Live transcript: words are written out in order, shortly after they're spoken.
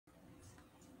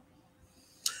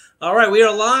All right, we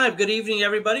are live. Good evening,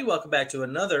 everybody. Welcome back to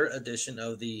another edition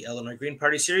of the Illinois Green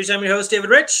Party series. I'm your host,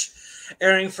 David Rych,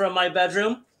 airing from my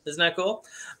bedroom. Isn't that cool?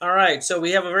 All right, so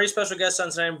we have a very special guest on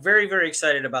tonight. I'm very, very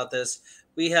excited about this.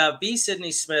 We have B.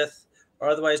 Sidney Smith, or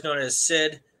otherwise known as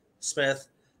Sid Smith.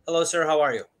 Hello, sir. How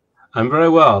are you? I'm very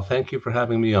well. Thank you for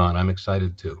having me on. I'm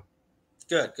excited too.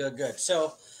 Good.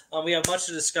 So we have much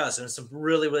to discuss and some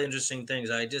really, really interesting things.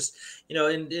 I just,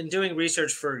 in doing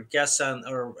research for guests on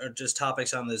or just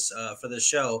topics on this for this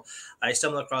show, I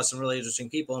stumbled across some really interesting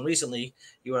people. And recently,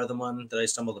 you are the one that I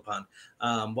stumbled upon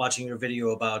watching your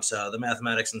video about the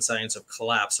mathematics and science of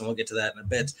collapse. And we'll get to that in a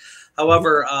bit.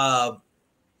 However,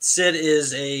 Sid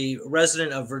is a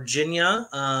resident of Virginia,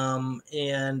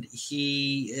 and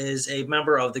he is a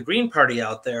member of the Green Party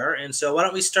out there. And so why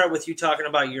don't we start with you talking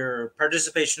about your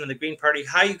participation in the Green Party,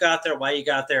 how you got there, why you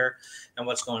got there, and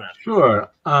what's going on? Sure.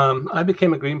 I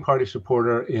became a Green Party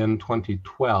supporter in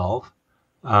 2012,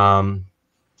 and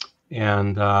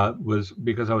was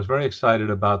because I was very excited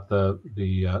about the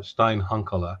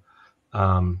Stein-Hunkela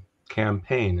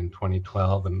campaign in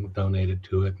 2012 and donated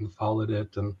to it and followed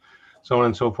it and so on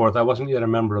and so forth. I wasn't yet a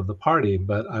member of the party,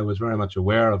 but I was very much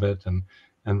aware of it and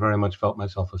very much felt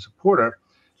myself a supporter.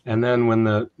 And then when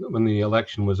the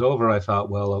election was over, I thought,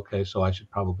 well, okay, so I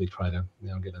should probably try to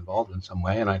get involved in some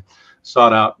way. And I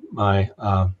sought out my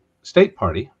state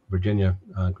party, Virginia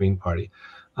Green Party,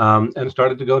 and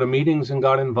started to go to meetings and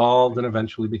got involved and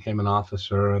eventually became an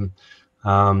officer. And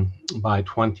by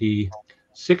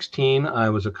 2016, I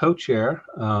was a co-chair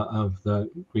of the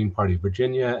Green Party of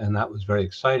Virginia, and that was very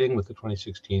exciting with the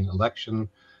 2016 election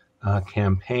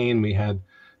campaign. We had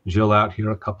Jill out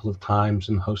here a couple of times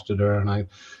and hosted her, and I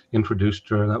introduced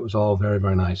her, and that was all very,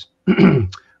 very nice.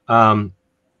 And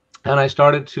I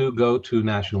started to go to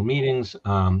national meetings.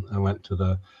 I went to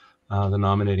the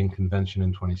nominating convention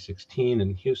in 2016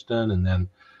 in Houston, and then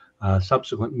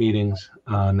subsequent meetings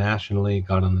nationally,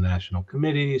 got on the national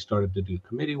committee, started to do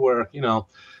committee work,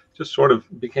 just sort of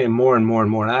became more and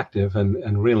more active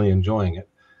and really enjoying it.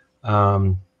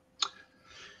 And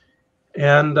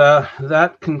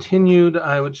that continued,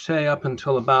 I would say, up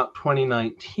until about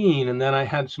 2019. And then I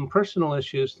had some personal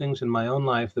issues, things in my own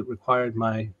life that required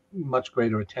my much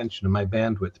greater attention, and my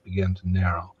bandwidth began to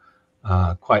narrow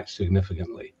quite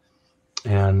significantly.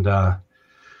 And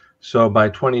so by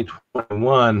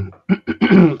 2021,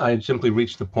 I had simply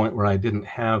reached the point where I didn't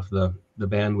have the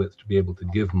bandwidth to be able to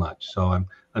give much. So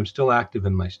I'm still active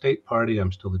in my state party.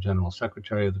 I'm still the general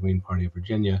secretary of the Green Party of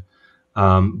Virginia.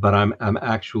 But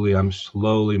I'm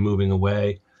slowly moving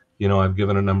away. I've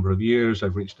given a number of years.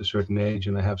 I've reached a certain age,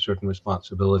 and I have certain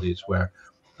responsibilities where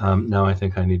now I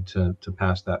think I need to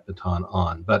pass that baton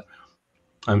on. But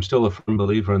I'm still a firm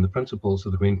believer in the principles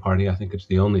of the Green Party. I think it's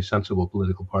the only sensible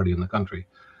political party in the country.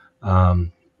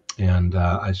 And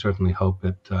I certainly hope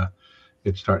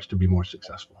it starts to be more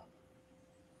successful.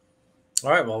 All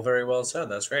right. Well, very well said.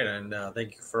 That's great. And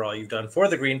thank you for all you've done for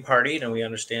the Green Party. And we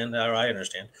understand, or I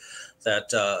understand, that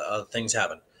things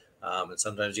happen. And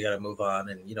sometimes you got to move on.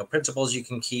 And, principles you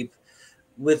can keep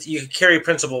you can carry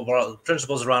principles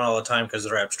around all the time because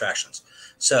they're abstractions.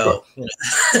 So,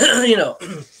 sure.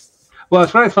 Well,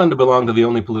 it's very fun to belong to the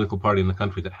only political party in the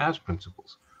country that has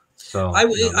principles. So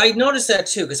I noticed that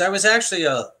too, because I was actually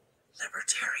a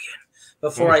libertarian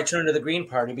before I turned to the Green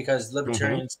Party, because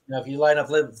libertarians, if you line up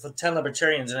 10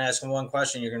 libertarians and ask them one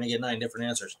question, you're going to get 9 different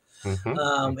answers.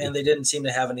 And they didn't seem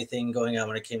to have anything going on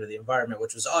when it came to the environment,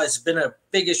 which was always been a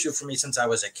big issue for me since I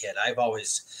was a kid. I've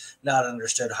always not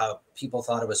understood how people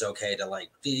thought it was okay to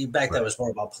back then it was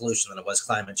more about pollution than it was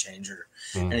climate change or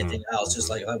anything else. Just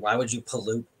like, why would you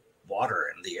pollute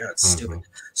water in the air? It's stupid.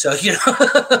 So,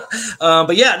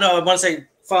 but yeah, no, once I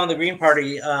found the Green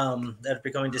Party, after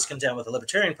becoming discontent with the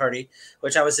Libertarian Party,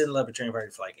 which I was in the Libertarian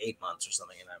Party for like 8 months or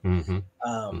something. And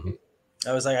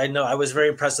I was like, I was very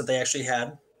impressed that they actually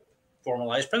had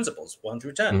formalized principles 1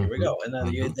 through 10. Here we go. And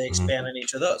then they expand on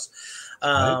each of those.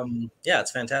 Yeah,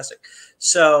 it's fantastic.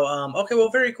 So, okay, well,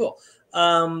 very cool.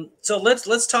 So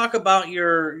let's talk about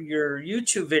your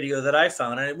YouTube video that I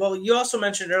found. And well, you also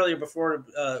mentioned earlier before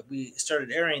we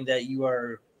started airing that you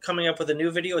are coming up with a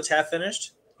new video. It's half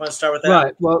finished. Want to start with that?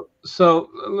 Right. Well, so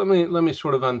let me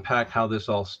sort of unpack how this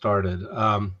all started.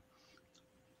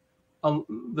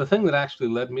 The thing that actually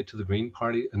led me to the Green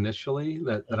Party initially,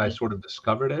 that I sort of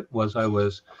discovered it, was I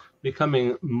was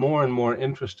becoming more and more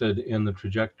interested in the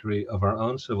trajectory of our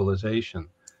own civilization.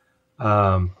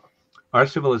 Our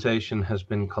civilization has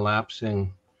been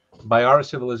collapsing. By our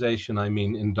civilization, I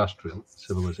mean industrial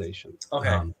civilization.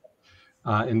 Okay.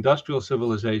 Industrial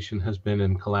civilization has been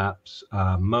in collapse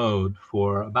mode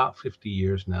for about 50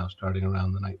 years now, starting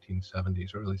around the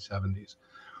 1970s, early 70s.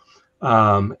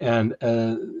 And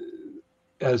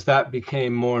as that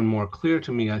became more and more clear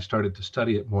to me, I started to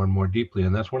study it more and more deeply.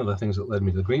 And that's one of the things that led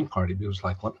me to the Green Party. It was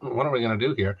like, what are we going to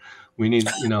do here? We need,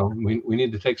 we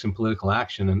need to take some political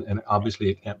action. And obviously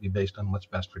it can't be based on what's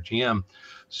best for GM.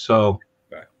 So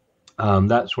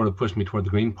that sort of pushed me toward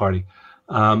the Green Party.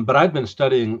 But I've been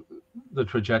studying the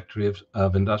trajectory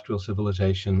of industrial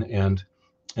civilization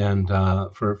and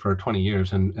for 20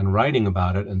 years and writing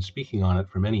about it and speaking on it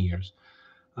for many years.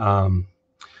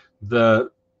 The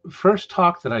first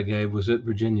talk that I gave was at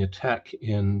Virginia Tech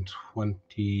in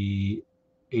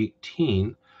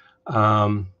 2018.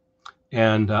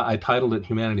 And I titled it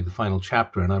Humanity, the Final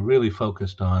Chapter. And I really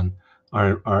focused on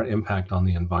our impact on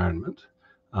the environment.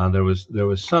 There was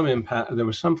some impact, there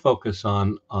was some focus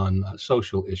on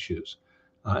social issues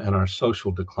and our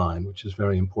social decline, which is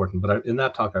very important. But in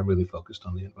that talk, I really focused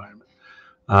on the environment.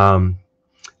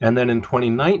 And then in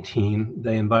 2019,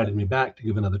 they invited me back to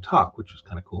give another talk, which was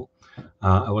kind of cool.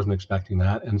 I wasn't expecting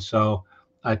that. And so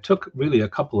I took really a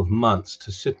couple of months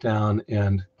to sit down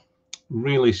and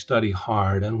really study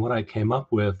hard. And what I came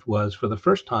up with was, for the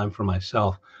first time for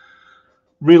myself,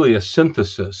 really a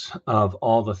synthesis of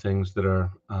all the things that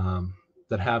are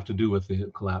that have to do with the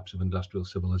collapse of industrial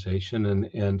civilization,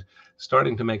 and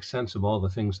starting to make sense of all the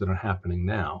things that are happening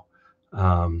now,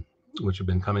 which have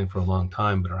been coming for a long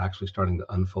time, but are actually starting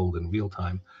to unfold in real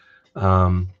time.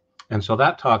 And so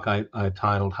that talk I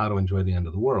titled How to Enjoy the End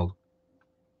of the World,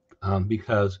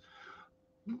 because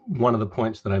one of the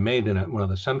points that I made in it, one of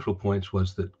the central points,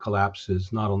 was that collapse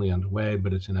is not only underway,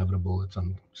 but it's inevitable, it's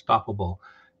unstoppable.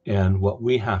 And what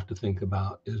we have to think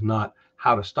about is not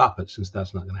how to stop it, since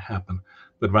that's not going to happen,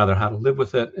 but rather how to live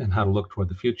with it and how to look toward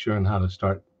the future and how to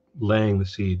start laying the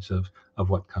seeds of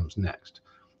what comes next.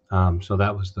 So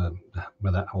that was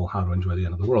where that whole How to Enjoy the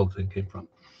End of the World thing came from.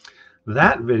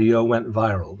 That video went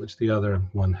viral, which the other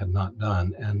one had not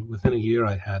done. And within a year,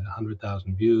 I had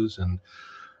 100,000 views and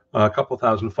a couple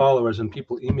thousand followers, and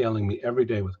people emailing me every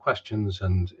day with questions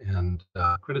and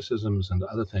criticisms and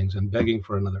other things, and begging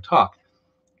for another talk,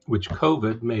 which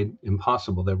COVID made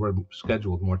impossible. There were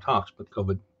scheduled more talks, but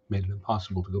COVID made it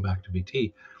impossible to go back to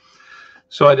VT.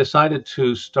 So I decided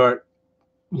to start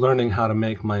learning how to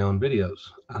make my own videos.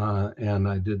 And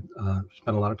I did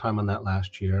spend a lot of time on that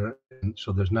last year. And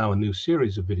so there's now a new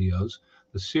series of videos.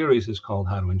 The series is called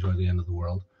How to Enjoy the End of the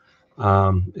World.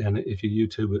 And if you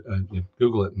YouTube it, you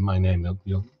Google it in my name,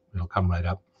 it'll come right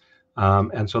up.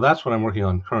 And so that's what I'm working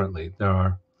on currently. There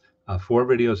are 4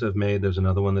 videos I've made. There's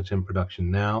another one that's in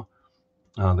production now.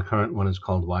 The current one is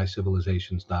called Why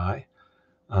Civilizations Die.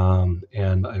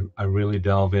 And I really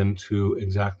delve into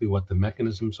exactly what the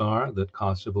mechanisms are that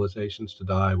cause civilizations to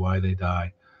die, why they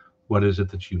die, what is it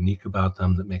that's unique about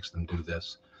them that makes them do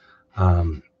this. Yeah,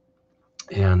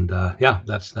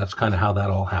 that's kind of how that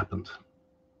all happened.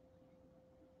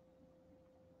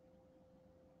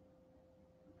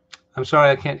 I'm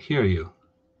sorry, I can't hear you.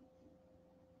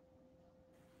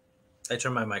 I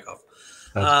turned my mic off.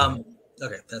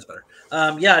 Okay, that's better.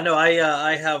 Yeah, no,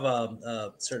 I have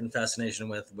a certain fascination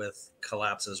with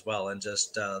collapse as well, and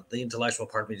just the intellectual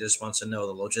part of me just wants to know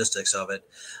the logistics of it.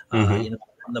 You know,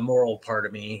 the moral part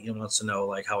of me wants to know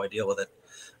like how I deal with it.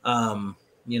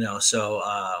 You know, so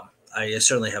I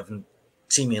certainly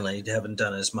seemingly haven't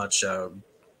done as much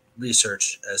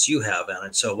research as you have on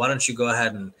it. So why don't you go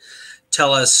ahead and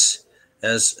tell us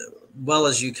as well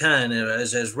as you can,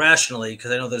 as rationally,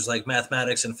 because I know there's like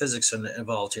mathematics and physics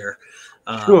involved here.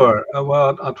 Sure.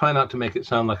 Well, I'll try not to make it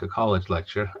sound like a college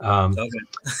lecture. Okay.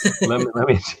 let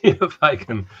me see if I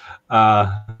can.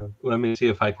 Let me see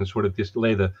if I can sort of just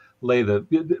draw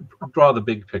the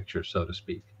big picture, so to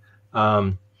speak.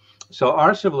 So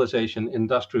our civilization,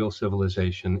 industrial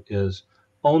civilization, is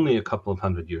only a couple of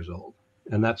hundred years old,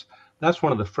 and that's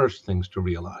one of the first things to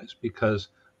realize, because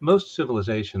most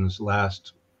civilizations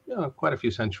last quite a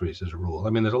few centuries as a rule. I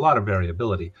mean, there's a lot of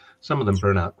variability. Some of them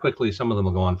burn out quickly. Some of them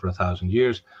will go on for 1,000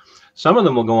 years. Some of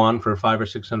them will go on for 500 or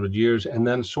 600 years and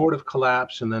then sort of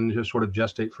collapse and then just sort of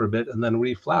gestate for a bit and then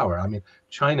reflower. I mean,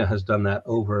 China has done that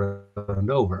over and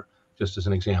over. Just as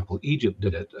an example, Egypt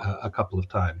did it a couple of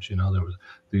times. You know, there was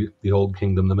the old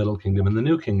kingdom, the middle kingdom, and the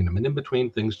new kingdom. And in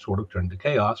between, things sort of turned to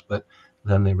chaos, but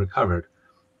then they recovered.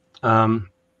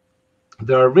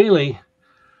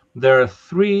 There are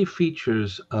 3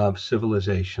 features of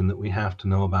civilization that we have to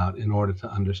know about in order to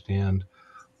understand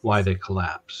why they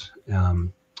collapse.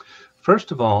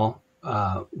 First of all,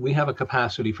 we have a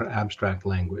capacity for abstract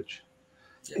language.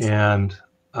 Yes. And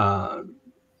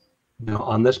you know,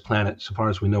 on this planet, so far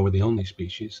as we know, we're the only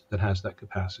species that has that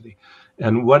capacity.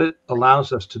 And what it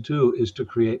allows us to do is to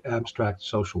create abstract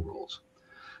social rules.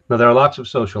 Now, there are lots of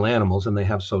social animals, and they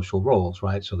have social roles,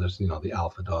 right? So there's, the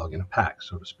alpha dog in a pack,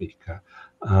 so to speak,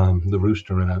 the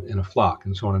rooster in a flock,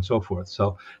 and so on and so forth.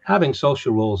 So having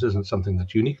social roles isn't something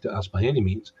that's unique to us by any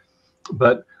means,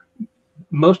 but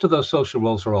most of those social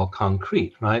roles are all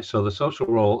concrete, right? So the social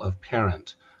role of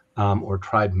parent or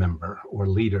tribe member or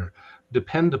leader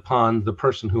depend upon the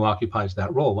person who occupies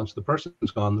that role. Once the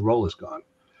person's gone, the role is gone.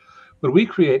 But we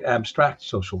create abstract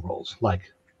social roles like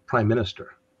prime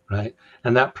minister, right?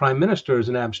 And that prime minister is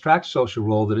an abstract social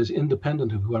role that is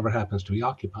independent of whoever happens to be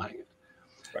occupying it.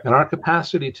 Right. And our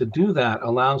capacity to do that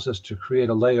allows us to create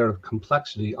a layer of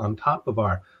complexity on top of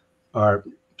our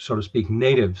so to speak,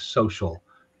 native social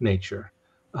nature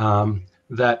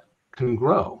that can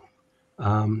grow.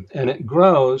 And it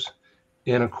grows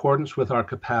in accordance with our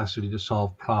capacity to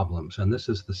solve problems. And this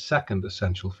is the second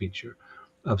essential feature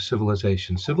of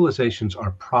civilization. Civilizations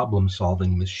are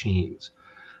problem-solving machines.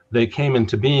 They came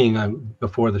into being,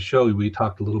 before the show, we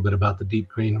talked a little bit about the deep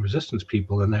green resistance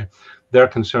people and their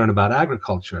concern about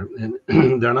agriculture.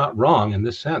 And they're not wrong in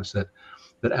this sense that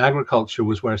agriculture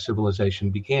was where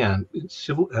civilization began.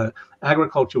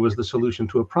 Agriculture was the solution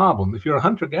to a problem. If you're a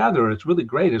hunter-gatherer, it's really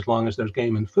great as long as there's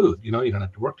game and food. You don't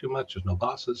have to work too much. There's no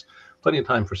bosses, plenty of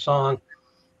time for song.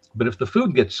 But if the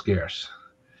food gets scarce,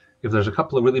 if there's a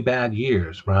couple of really bad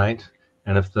years, right,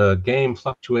 and if the game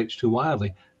fluctuates too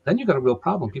wildly, then you've got a real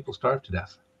problem. People starve to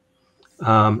death.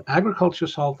 Agriculture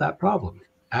solved that problem.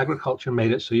 Agriculture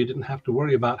made it so you didn't have to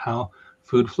worry about how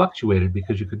food fluctuated,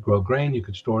 because you could grow grain, you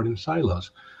could store it in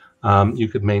silos. You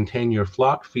could maintain your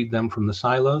flock, feed them from the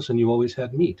silos, and you always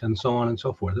had meat, and so on and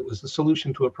so forth. It was the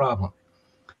solution to a problem.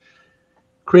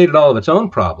 Created all of its own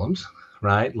problems,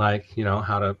 right? Like,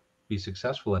 how to be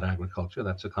successful at agriculture.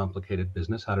 That's a complicated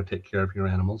business. How to take care of your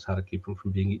animals, how to keep them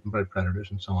from being eaten by predators,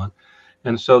 and so on.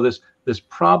 And so this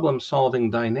problem-solving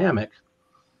dynamic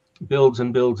builds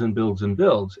and builds and builds and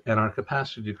builds, and our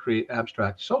capacity to create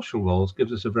abstract social roles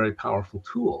gives us a very powerful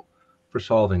tool for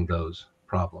solving those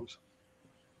problems.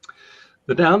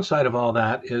 The downside of all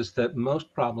that is that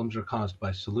most problems are caused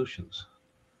by solutions,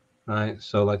 right?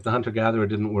 So like the hunter-gatherer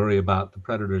didn't worry about the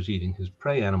predators eating his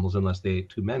prey animals unless they ate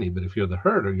too many, but if you're the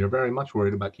herder, you're very much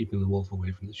worried about keeping the wolf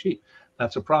away from the sheep.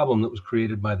 That's a problem that was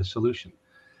created by the solution.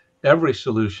 Every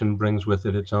solution brings with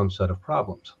it its own set of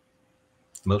problems.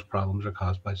 Most problems are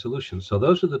caused by solutions. So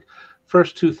those are the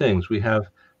first two things. We have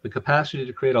the capacity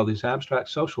to create all these abstract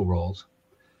social roles,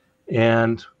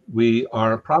 and we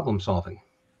are a problem-solving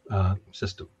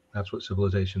system. That's what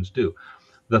civilizations do.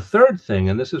 The third thing,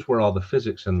 and this is where all the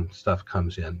physics and stuff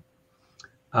comes in,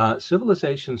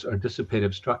 civilizations are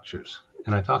dissipative structures.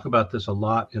 And I talk about this a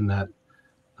lot in that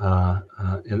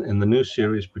in the new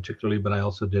series particularly, but I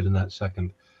also did in that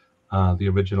second, the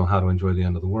original How to Enjoy the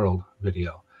End of the World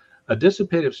video. A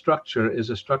dissipative structure is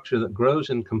a structure that grows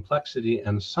in complexity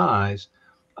and size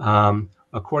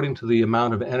according to the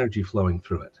amount of energy flowing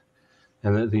through it.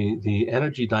 And the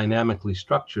energy dynamically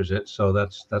structures it, so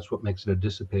that's what makes it a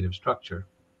dissipative structure.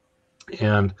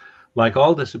 And like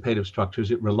all dissipative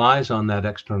structures, it relies on that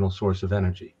external source of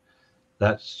energy.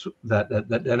 That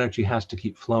energy has to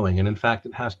keep flowing, and in fact,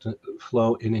 it has to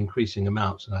flow in increasing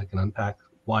amounts, and I can unpack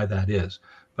why that is,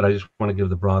 but I just want to give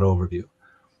the broad overview.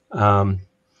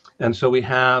 And so we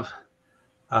have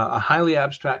a highly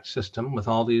abstract system with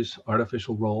all these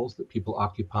artificial roles that people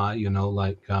occupy,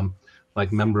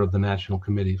 like member of the National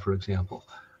Committee, for example.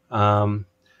 And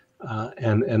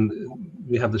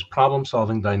we have this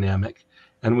problem-solving dynamic,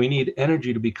 and we need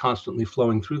energy to be constantly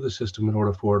flowing through the system in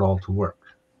order for it all to work.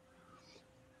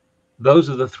 Those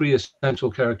are the three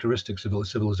essential characteristics of a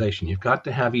civilization. You've got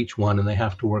to have each one, and they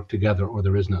have to work together, or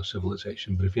there is no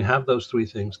civilization. But if you have those three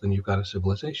things, then you've got a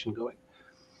civilization going.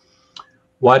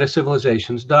 Why do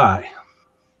civilizations die?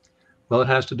 Well, it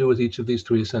has to do with each of these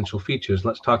three essential features.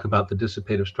 Let's talk about the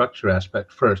dissipative structure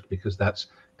aspect first, because that's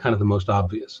kind of the most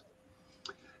obvious.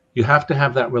 You have to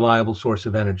have that reliable source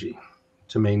of energy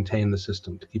to maintain the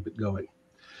system, to keep it going.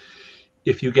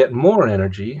 If you get more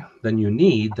energy than you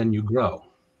need, then you grow.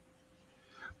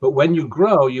 But when you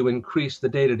grow, you increase the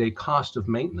day-to-day cost of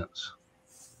maintenance,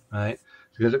 right?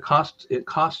 Because it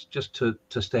costs just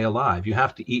to stay alive. You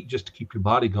have to eat just to keep your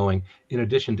body going, in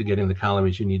addition to getting the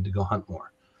calories you need to go hunt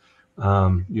more.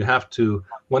 You have to,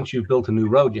 once you've built a new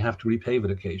road, you have to repave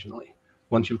it occasionally.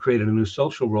 Once you've created a new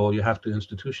social role, you have to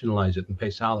institutionalize it and pay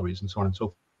salaries and so on and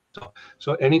so forth.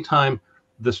 So anytime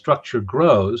the structure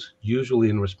grows,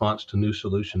 usually in response to new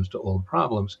solutions to old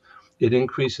problems, it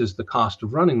increases the cost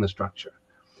of running the structure.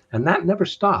 And that never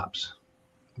stops,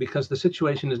 because the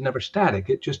situation is never static.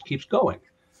 It just keeps going.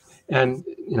 And,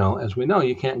 as we know,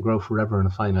 you can't grow forever in a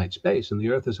finite space, and the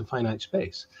Earth is a finite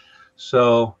space.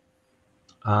 So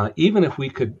even if we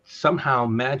could somehow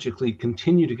magically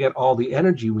continue to get all the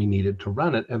energy we needed to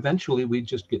run it, eventually we'd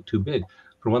just get too big.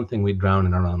 For one thing, we'd drown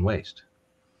in our own waste.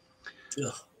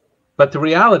 Ugh. But the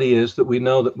reality is that we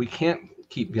know that we can't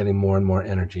keep getting more and more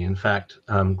energy. In fact,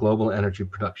 global energy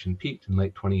production peaked in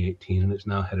late 2018, and it's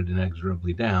now headed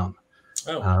inexorably down.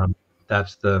 Oh.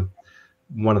 That's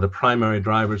one of the primary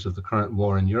drivers of the current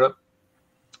war in Europe,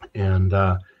 and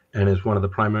is one of the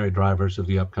primary drivers of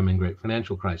the upcoming great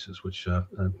financial crisis, which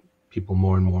people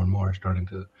more and more are starting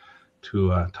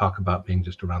to talk about being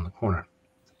just around the corner.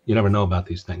 You never know about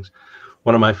these things.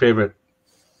 One of my favorite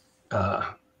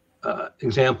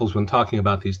examples when talking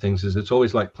about these things is it's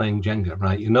always like playing Jenga,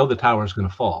 right? You know the tower is going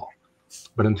to fall,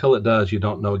 but until it does, you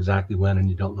don't know exactly when, and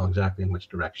you don't know exactly in which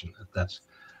direction.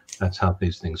 That's how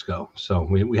these things go. So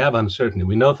we have uncertainty.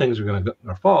 We know things are going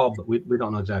to fall, but we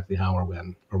don't know exactly how or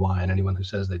when or why. And anyone who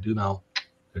says they do know,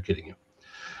 they're kidding you.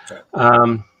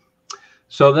 Okay.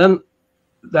 So then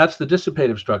that's the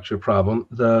dissipative structure problem.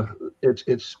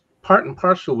 It's part and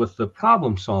parcel with the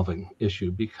problem solving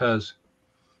issue, because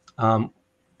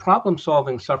problem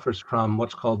solving suffers from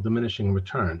what's called diminishing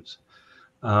returns.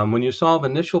 When you solve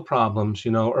initial problems,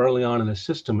 early on in a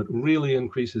system, it really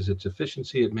increases its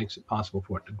efficiency. It makes it possible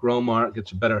for it to grow more. It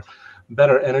gets a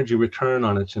better energy return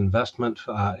on its investment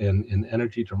in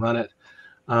energy to run it.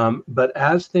 But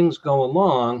as things go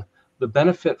along, the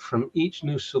benefit from each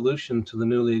new solution to the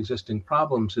newly existing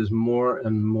problems is more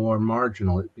and more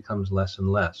marginal. It becomes less and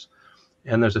less.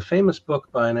 And there's a famous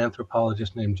book by an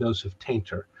anthropologist named Joseph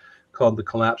Tainter called The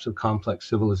Collapse of Complex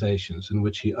Civilizations, in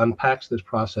which he unpacks this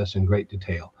process in great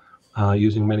detail,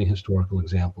 using many historical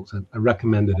examples. I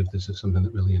recommend it if this is something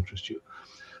that really interests you.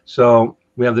 So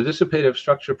we have the dissipative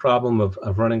structure problem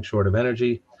of running short of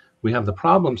energy. We have the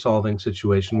problem-solving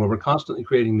situation where we're constantly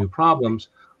creating new problems,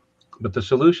 but the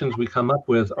solutions we come up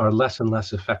with are less and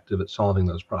less effective at solving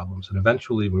those problems. And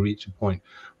eventually we reach a point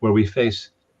where we face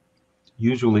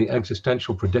usually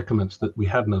existential predicaments that we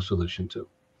have no solution to.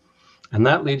 And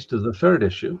that leads to the third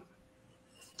issue,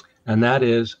 and that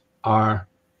is our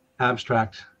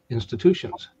abstract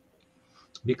institutions.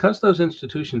 Because those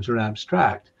institutions are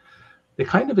abstract, they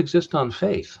kind of exist on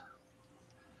faith.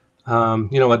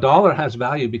 A dollar has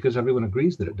value because everyone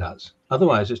agrees that it does.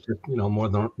 Otherwise, it's just no more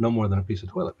than a piece of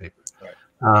toilet paper.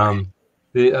 Right.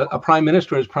 A prime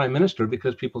minister is prime minister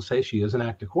because people say she is and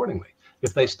act accordingly.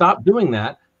 If they stop doing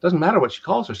that, it doesn't matter what she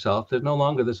calls herself. There's no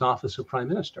longer this office of prime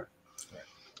minister.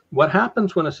 What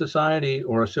happens when a society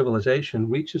or a civilization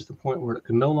reaches the point where it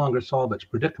can no longer solve its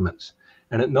predicaments,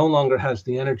 and it no longer has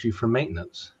the energy for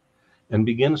maintenance and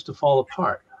begins to fall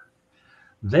apart?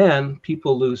 Then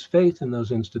people lose faith in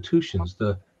those institutions.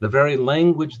 The very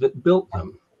language that built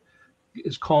them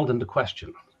is called into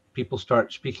question. People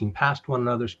start speaking past one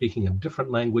another, speaking a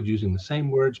different language, using the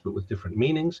same words but with different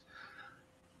meanings.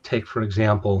 Take, for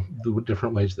example, the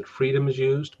different ways that freedom is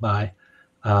used by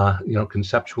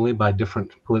conceptually by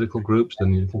different political groups.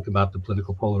 And you think about the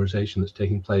political polarization that's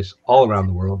taking place all around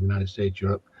the world, United States,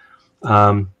 Europe.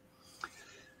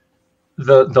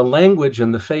 The language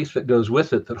and the faith that goes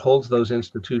with it that holds those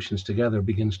institutions together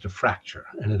begins to fracture.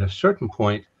 And at a certain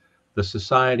point, the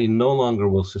society no longer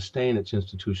will sustain its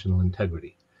institutional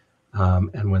integrity.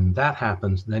 And when that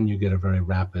happens, then you get a very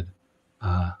rapid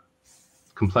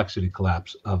complexity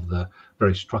collapse of the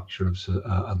very structure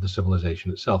of the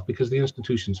civilization itself, because the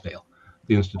institutions fail,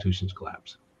 the institutions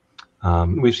collapse.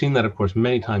 We've seen that, of course,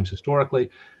 many times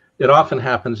historically. It often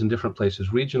happens in different places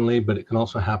regionally, but it can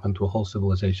also happen to a whole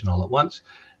civilization all at once.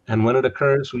 And when it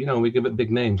occurs, we give it big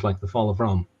names like the fall of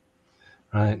Rome,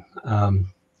 right?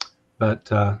 But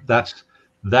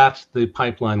that's the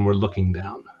pipeline we're looking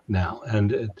down now,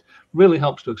 and it really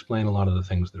helps to explain a lot of the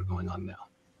things that are going on now.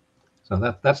 So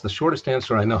that's the shortest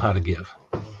answer I know how to give.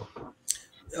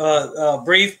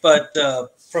 Brief, but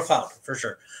profound, for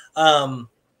sure.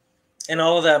 And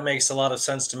all of that makes a lot of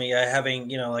sense to me. Having,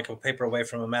 like a paper away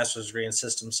from a master's degree in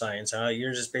system science,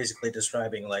 you're just basically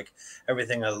describing like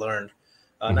everything I learned.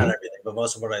 Not everything, but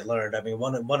most of what I learned. I mean,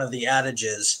 one of the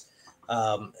adages,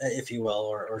 if you will,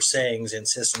 or sayings in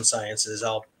system science is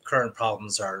all current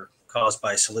problems are caused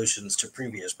by solutions to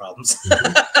previous problems.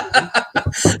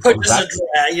 Which is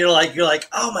you're like,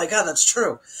 oh my God, that's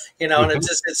true. And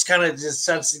it's kind of just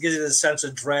it gives you this sense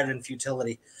of dread and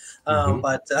futility.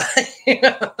 But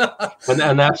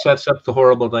and that sets up the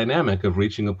horrible dynamic of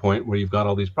reaching a point where you've got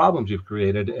all these problems you've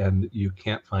created and you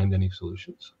can't find any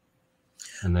solutions.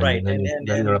 And then,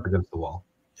 then you're up against the wall.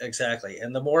 Exactly.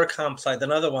 And the more complex,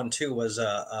 another one too was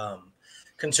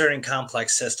concerning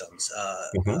complex systems.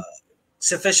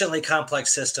 Sufficiently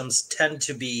complex systems tend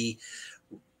to be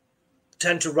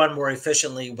tend to run more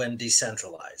efficiently when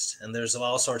decentralized, and there's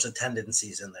all sorts of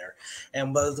tendencies in there.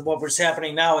 And what's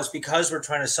happening now is because we're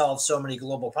trying to solve so many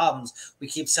global problems, we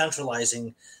keep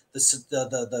centralizing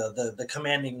the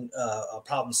commanding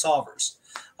problem solvers,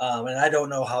 and I don't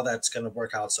know how that's going to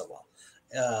work out so well.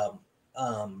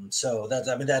 So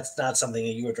that's not something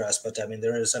that you address, but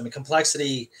there is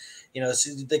complexity.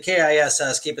 The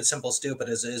KISS, keep it simple, stupid,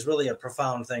 is really a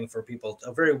profound thing for people,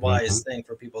 a very wise thing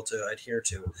for people to adhere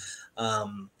to.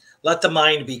 Let the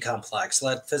mind be complex.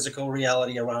 Let physical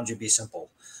reality around you be simple.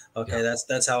 Okay, yeah.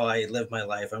 That's how I live my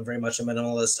life. I'm very much a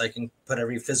minimalist. I can put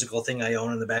every physical thing I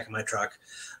own in the back of my truck,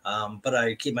 but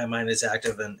I keep my mind as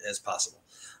active as possible.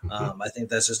 I think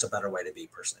that's just a better way to be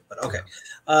personally, but okay.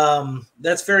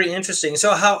 That's very interesting.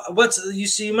 So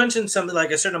you mentioned something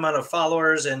like a certain amount of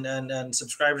followers and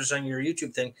subscribers on your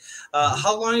YouTube thing.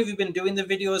 How long have you been doing the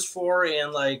videos for?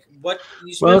 And like what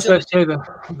you well, as I say,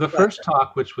 the first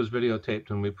talk, which was videotaped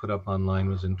and we put up online,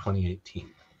 was in 2018.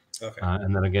 Okay.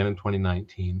 And then again in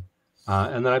 2019.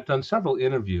 And then I've done several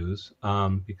interviews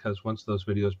because once those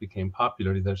videos became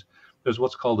popular, there's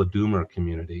what's called a doomer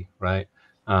community, right?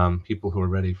 People who are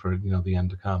ready for the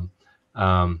end to come,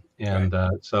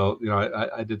 so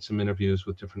I did some interviews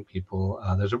with different people.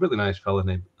 There's a really nice fellow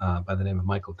named by the name of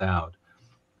Michael Dowd.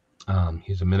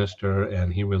 He's a minister,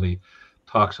 and he really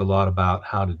talks a lot about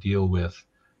how to deal with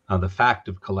the fact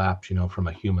of collapse, from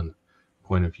a human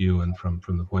point of view, and from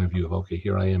the point of view of, okay,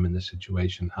 here I am in this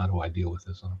situation, how do I deal with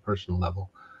this on a personal level?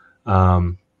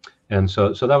 And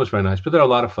so that was very nice. But there are a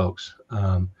lot of folks.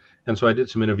 And so I did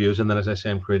some interviews, and then, as I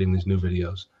say, I'm creating these new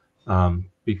videos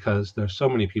because there's so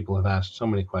many people have asked so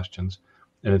many questions,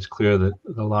 and it's clear that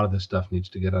a lot of this stuff needs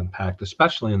to get unpacked,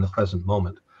 especially in the present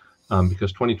moment,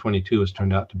 because 2022 has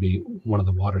turned out to be one of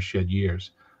the watershed years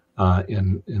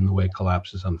in the way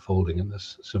collapse is unfolding in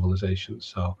this civilization.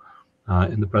 So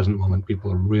in the present moment,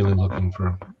 people are really looking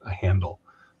for a handle,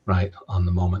 right, on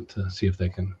the moment to see if they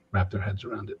can wrap their heads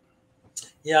around it.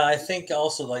 Yeah, I think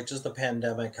also like just the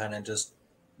pandemic kind of just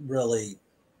really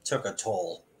took a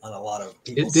toll on a lot of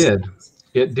people.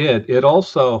 It did. It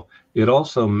also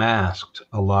masked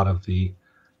a lot of the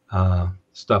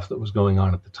stuff that was going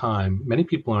on at the time. Many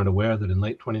people aren't aware that in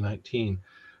late 2019,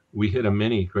 we hit a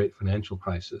mini great financial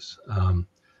crisis.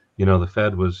 The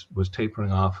Fed was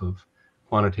tapering off of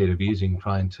quantitative easing,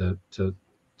 trying to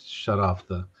shut off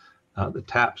the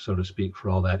tap, so to speak, for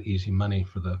all that easy money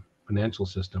for the financial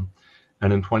system.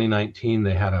 And in 2019,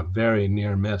 they had a very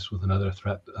near miss with another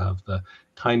threat of the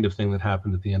kind of thing that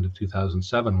happened at the end of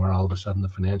 2007, where all of a sudden the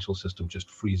financial system just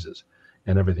freezes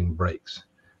and everything breaks.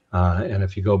 And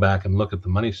if you go back and look at the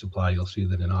money supply, you'll see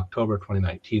that in October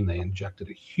 2019, they injected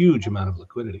a huge amount of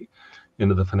liquidity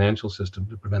into the financial system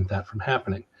to prevent that from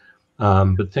happening.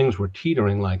 But things were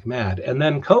teetering like mad. And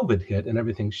then COVID hit and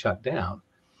everything shut down.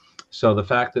 So the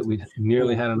fact that we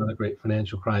nearly had another great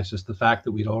financial crisis, the fact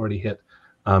that we'd already hit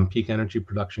peak energy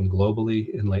production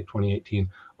globally in late 2018,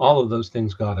 all of those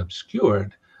things got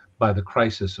obscured by the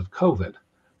crisis of COVID.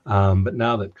 But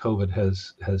now that COVID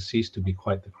has ceased to be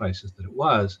quite the crisis that it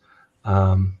was,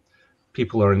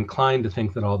 people are inclined to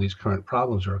think that all these current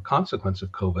problems are a consequence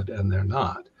of COVID, and they're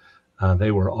not.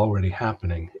 They were already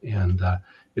happening. And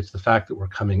it's the fact that we're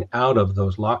coming out of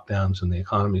those lockdowns and the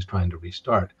economy is trying to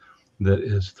restart that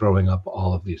is throwing up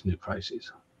all of these new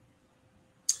crises.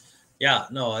 Yeah,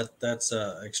 no, that's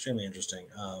extremely interesting.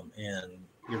 And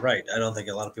you're right. I don't think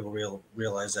a lot of people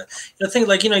realize that. Things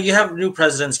like, you have new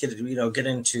presidents get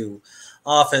into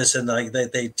office, and like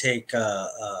they take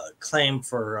claim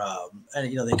for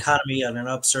the economy on an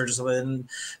upsurge, and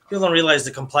people don't realize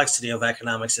the complexity of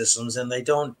economic systems, and they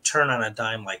don't turn on a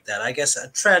dime like that. I guess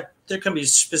there can be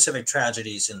specific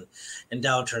tragedies and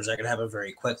downturns that can happen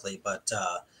very quickly, but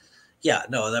yeah,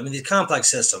 no, these complex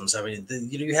systems,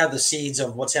 you have the seeds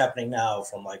of what's happening now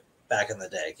from like back in the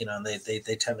day, and they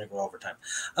tend to grow over time.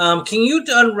 Can you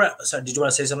sorry, did you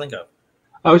want to say something? Go.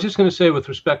 I was just going to say, with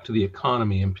respect to the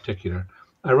economy in particular,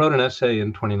 I wrote an essay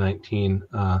in 2019,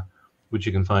 which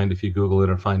you can find if you Google it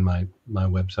or find my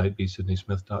website,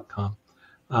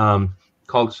 bsidneysmith.com,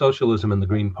 called Socialism and the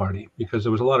Green Party, because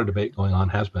there was a lot of debate going on,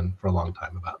 has been for a long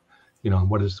time, about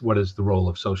what is the role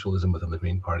of socialism within the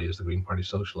Green Party? Is the Green Party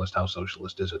socialist? How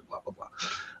socialist is it? Blah, blah,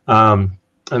 blah.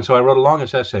 And so I wrote a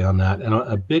longest essay on that. And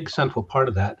a big central part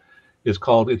of that is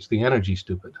called It's the Energy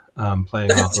Stupid,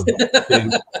 playing off of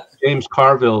James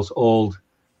Carville's old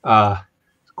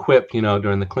quip,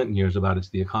 during the Clinton years about it's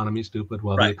the economy stupid.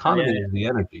 Well, right. The economy is the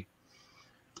energy.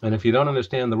 And if you don't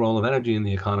understand the role of energy in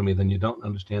the economy, then you don't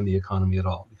understand the economy at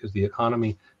all, because the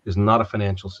economy is not a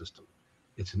financial system.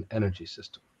 It's an energy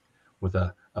system with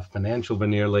a financial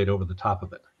veneer laid over the top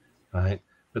of it, right?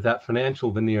 but that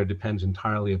financial veneer depends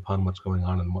entirely upon what's going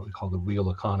on in what we call the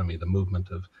real economy, the movement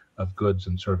of goods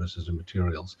and services and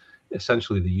materials,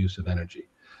 essentially the use of energy.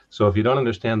 So if you don't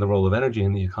understand the role of energy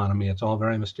in the economy, it's all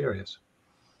very mysterious.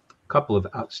 A couple of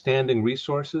outstanding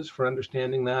resources for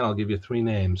understanding that. I'll give you three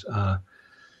names.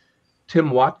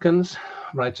 Tim Watkins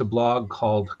writes a blog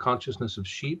called Consciousness of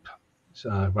Sheep. He's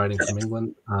writing from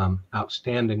England.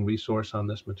 Outstanding resource on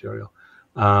this material.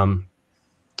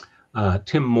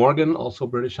 Tim Morgan, also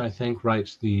British, I think,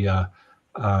 writes the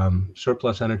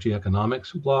Surplus Energy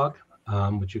Economics blog,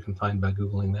 which you can find by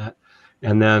Googling that.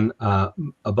 And then,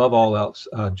 above all else,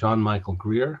 John Michael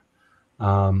Greer,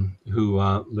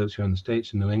 who lives here in the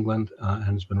States, in New England, and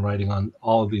has been writing on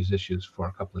all of these issues for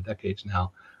a couple of decades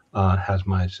now, has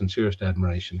my sincerest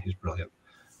admiration. He's brilliant,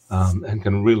 and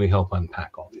can really help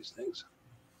unpack all these things.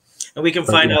 And we can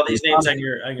find all these names on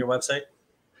your website?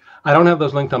 I don't have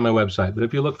those linked on my website, but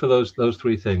if you look for those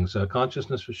three things,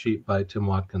 Consciousness for Sheep by Tim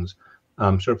Watkins,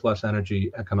 Surplus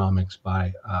Energy Economics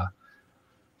by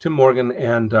Tim Morgan,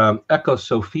 and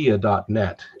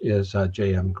ecosophia.net is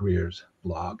J.M. Greer's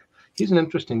blog. He's an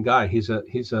interesting guy. He's a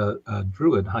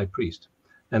Druid high priest,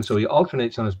 and so he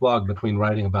alternates on his blog between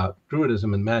writing about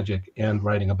Druidism and magic and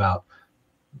writing about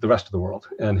the rest of the world.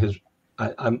 And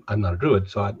I'm not a Druid,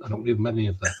 so I don't read many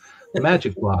of the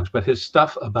magic blogs, but his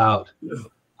stuff about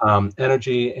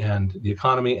energy and the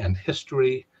economy and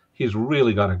history, he's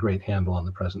really got a great handle on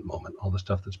the present moment, all the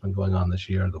stuff that's been going on this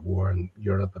year, the war in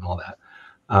Europe and all that.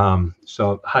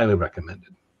 So highly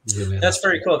recommended. Really, that's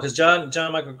very cool, because John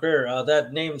Michael Greer,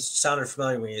 that name sounded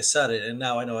familiar when you said it, and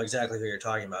now I know exactly who you're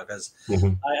talking about, because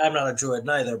I'm not a Druid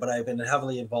neither, but I've been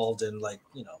heavily involved in, like,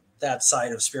 that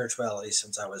side of spirituality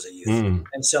since I was a youth,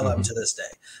 and still am to this day.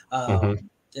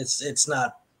 It's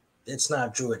not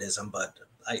Druidism, but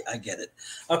I get it.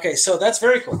 Okay, so that's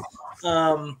very cool.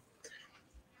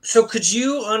 So could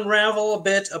you unravel a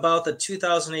bit about the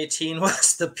 2018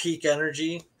 what's the peak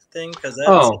energy thing? Because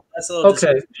that's a little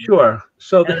okay, sure.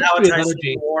 So the how it ties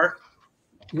energy, to war.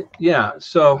 Yeah.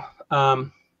 So our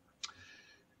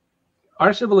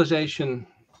civilization,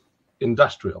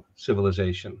 industrial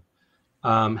civilization,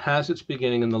 has its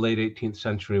beginning in the late 18th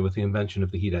century with the invention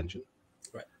of the heat engine.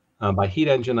 Right. By heat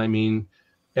engine, I mean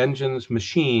engines,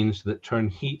 machines that turn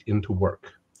heat into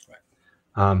work.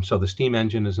 Right. So the steam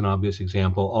engine is an obvious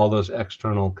example. All those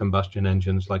external combustion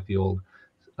engines, like the old,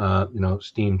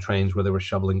 steam trains where they were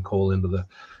shoveling coal into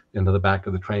the back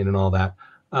of the train and all that,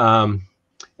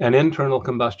 and internal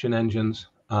combustion engines,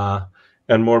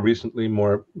 and more recently,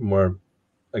 more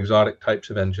exotic types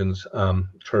of engines,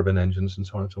 turbine engines, and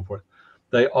so on and so forth.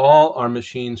 They all are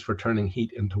machines for turning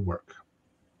heat into work,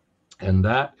 and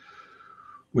that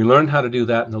we learned how to do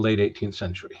that in the late 18th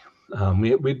century.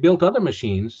 We built other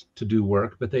machines to do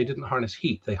work, but they didn't harness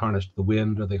heat. They harnessed the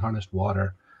wind, or they harnessed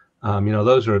water.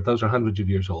 Those are hundreds of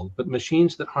years old. But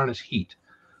machines that harness heat,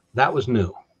 that was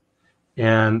new.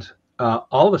 And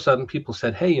all of a sudden, people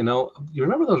said, "Hey, you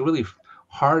remember those really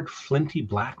hard, flinty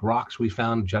black rocks we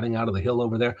found jutting out of the hill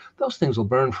over there? Those things will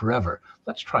burn forever.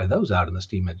 Let's try those out in the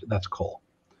steam engine." That's coal,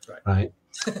 right?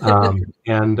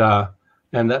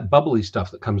 And that bubbly stuff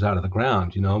that comes out of the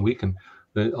ground,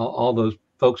 all those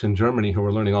folks in Germany who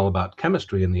were learning all about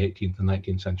chemistry in the 18th and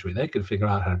 19th century, they could figure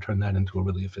out how to turn that into a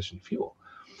really efficient fuel.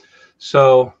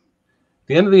 So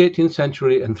the end of the 18th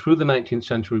century and through the 19th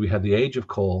century, we had the age of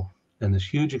coal and this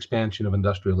huge expansion of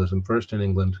industrialism, first in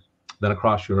England, then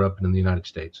across Europe and in the United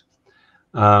States.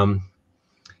 And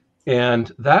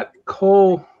that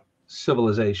coal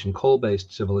civilization,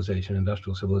 coal-based civilization,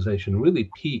 industrial civilization, really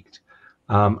peaked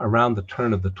around the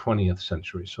turn of the 20th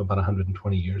century, so about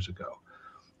 120 years ago.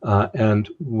 And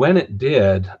when it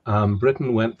did,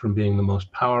 Britain went from being the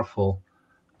most powerful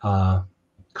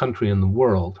country in the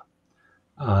world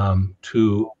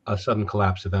to a sudden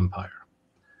collapse of empire.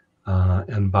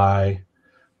 And by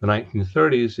the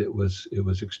 1930s, it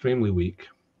was extremely weak.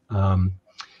 And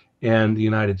the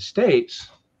United States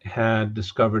had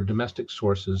discovered domestic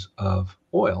sources of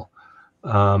oil,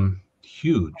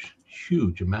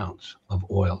 huge amounts of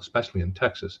oil, especially in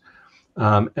Texas.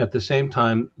 At the same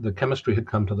time, the chemistry had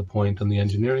come to the point and the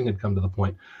engineering had come to the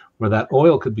point where that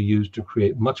oil could be used to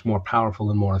create much more powerful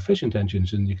and more efficient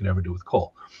engines than you could ever do with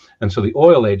coal. And so the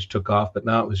oil age took off, but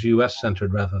now it was US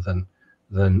centered rather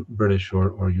than British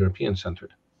or European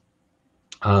centered.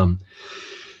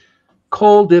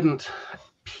 Coal didn't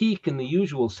peak in the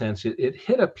usual sense. It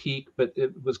hit a peak, but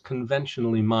it was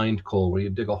conventionally mined coal, where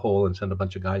you dig a hole and send a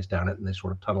bunch of guys down it and they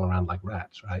sort of tunnel around like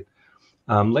rats, right?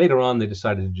 Later on, they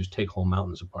decided to just take whole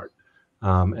mountains apart.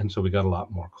 And so we got a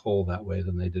lot more coal that way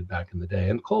than they did back in the day.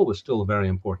 And coal was still a very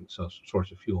important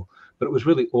source of fuel, but it was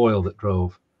really oil that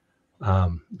drove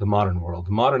the modern world.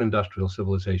 The modern industrial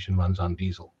civilization runs on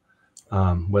diesel.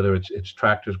 Whether it's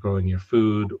tractors growing your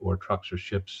food, or trucks or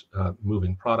ships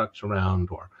moving products around,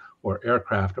 or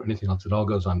aircraft or anything else, it all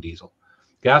goes on diesel.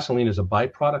 Gasoline is a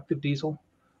byproduct of diesel.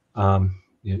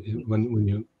 When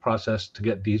you process to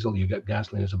get diesel, you get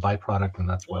gasoline as a byproduct, and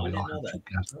that's why we all have cheap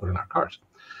gas to put in our cars.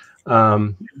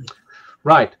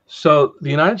 Right. So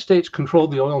the United States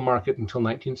controlled the oil market until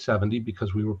 1970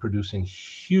 because we were producing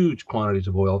huge quantities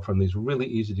of oil from these really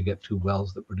easy to get to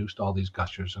wells that produced all these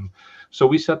gushers. And so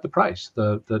we set the price.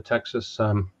 The Texas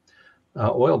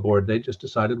Oil Board, they just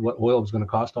decided what oil was going to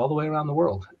cost all the way around the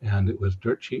world. And it was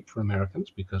dirt cheap for Americans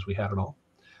because we had it all.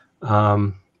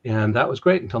 And that was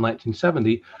great until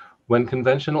 1970, when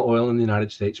conventional oil in the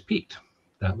United States peaked.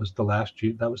 That was the last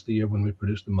year. That was the year when we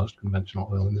produced the most conventional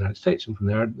oil in the United States, and from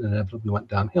there, it inevitably went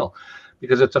downhill,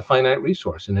 because it's a finite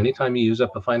resource. And anytime you use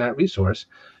up a finite resource,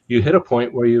 you hit a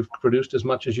point where you've produced as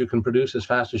much as you can produce, as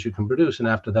fast as you can produce, and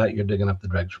after that, you're digging up the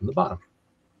dregs from the bottom.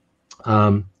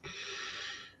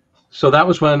 So that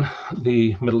was when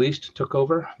the Middle East took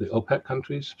over, the OPEC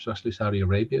countries, especially Saudi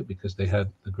Arabia, because they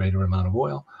had the greater amount of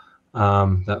oil.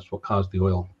 That's what caused the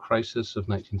oil crisis of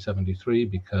 1973,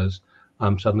 because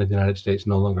suddenly the United States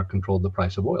no longer controlled the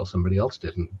price of oil. Somebody else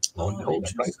did, and lo and behold,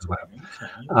 the prices went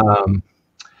up.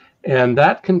 And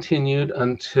that continued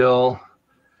until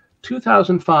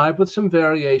 2005 with some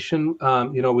variation.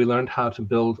 We learned how to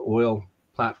build oil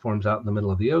platforms out in the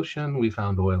middle of the ocean. We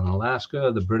found oil in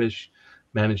Alaska. The British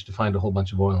managed to find a whole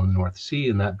bunch of oil in the North Sea,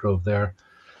 and that drove their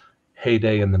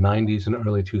heyday in the 90s and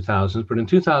early 2000s. But in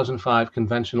 2005,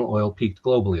 conventional oil peaked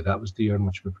globally. That was the year in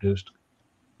which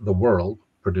the world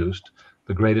produced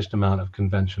the greatest amount of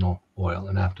conventional oil.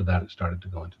 And after that, it started to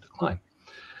go into decline.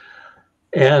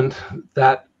 And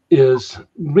that is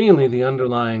really the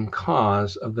underlying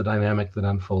cause of the dynamic that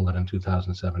unfolded in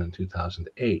 2007 and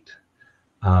 2008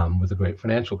 with the great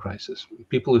financial crisis.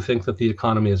 People who think that the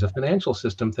economy is a financial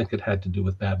system think it had to do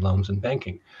with bad loans and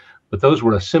banking. But those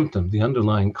were a symptom. The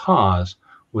underlying cause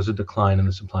was a decline in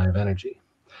the supply of energy.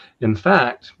 In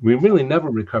fact, we really never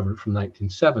recovered from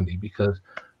 1970, because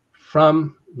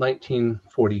from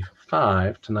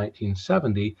 1945 to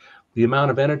 1970, the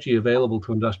amount of energy available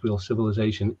to industrial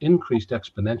civilization increased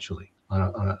exponentially on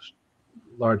a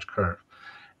large curve.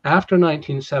 After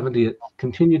 1970, it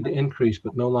continued to increase,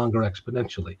 but no longer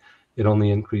exponentially. It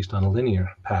only increased on a linear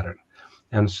pattern.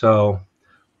 And so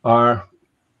our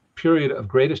period of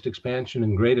greatest expansion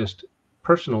and greatest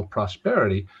personal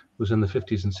prosperity was in the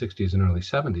 50s and 60s and early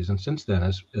 70s. And since then,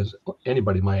 as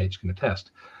anybody my age can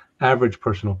attest, average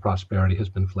personal prosperity has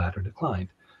been flat or declined,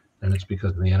 and it's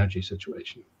because of the energy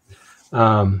situation.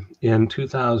 In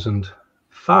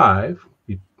 2005,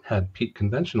 we had peak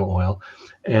conventional oil,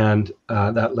 and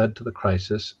that led to the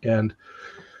crisis. And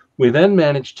we then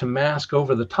managed to mask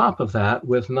over the top of that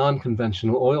with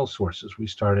non-conventional oil sources. We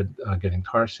started getting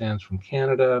tar sands from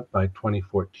Canada. By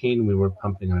 2014, we were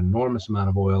pumping an enormous amount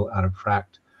of oil out of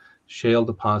fracked shale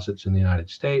deposits in the United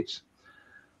States.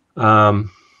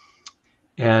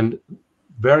 And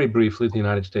very briefly, the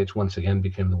United States once again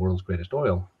became the world's greatest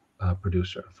oil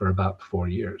producer for about 4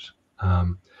 years.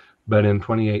 But in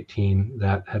 2018,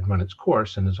 that had run its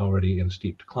course and is already in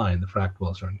steep decline. The fracked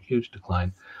wells are in huge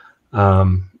decline.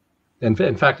 And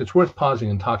in fact, it's worth pausing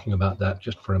and talking about that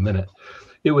just for a minute.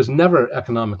 It was never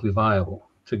economically viable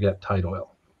to get tight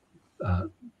oil,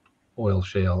 oil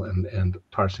shale and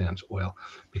tar sands oil,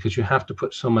 because you have to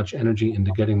put so much energy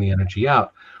into getting the energy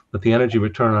out, but the energy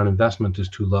return on investment is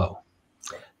too low.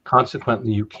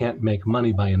 Consequently, you can't make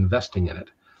money by investing in it.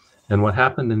 And what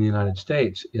happened in the United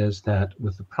States is that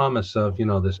with the promise of,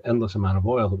 this endless amount of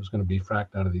oil that was going to be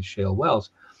fracked out of these shale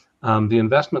wells, the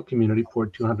investment community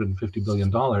poured $250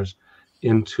 billion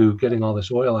into getting all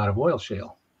this oil out of oil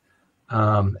shale.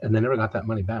 And they never got that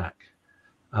money back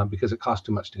because it cost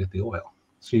too much to get the oil.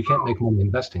 So you can't make money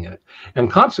investing in it.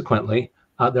 And consequently,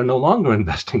 they're no longer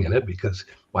investing in it, because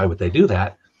why would they do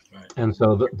that? Right. And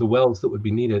so the wells that would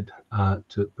be needed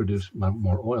to produce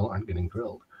more oil aren't getting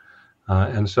drilled.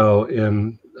 And so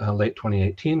in late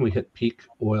 2018, we hit peak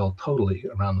oil totally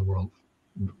around the world,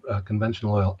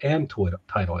 conventional oil and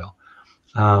tight oil.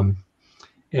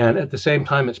 And at the same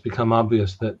time, it's become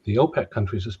obvious that the OPEC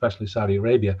countries, especially Saudi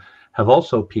Arabia, have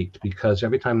also peaked, because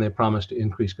every time they promise to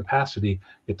increase capacity,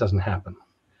 it doesn't happen.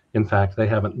 In fact, they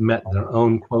haven't met their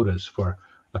own quotas for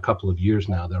a couple of years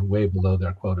now. They're way below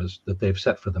their quotas that they've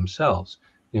set for themselves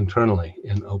internally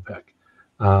in OPEC.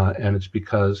 And it's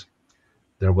because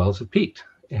their wells have peaked.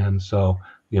 And so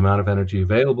the amount of energy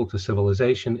available to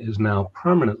civilization is now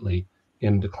permanently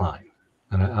in decline.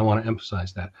 And I want to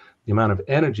emphasize that. The amount of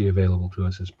energy available to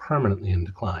us is permanently in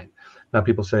decline. Now,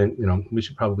 people say, we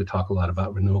should probably talk a lot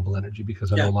about renewable energy,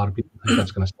 because I know a lot of people think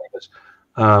that's going to save us.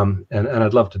 And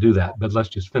I'd love to do that, but let's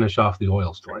just finish off the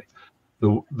oil story.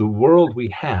 The world we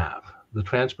have, the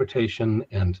transportation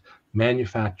and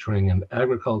manufacturing and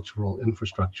agricultural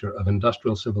infrastructure of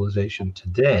industrial civilization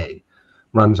today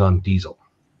runs on diesel.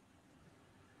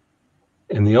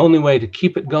 And the only way to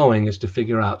keep it going is to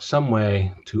figure out some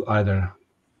way to either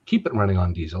keep it running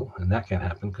on diesel, and that can't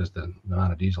happen because the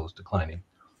amount of diesel is declining,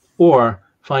 or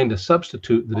find a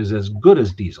substitute that is as good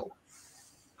as diesel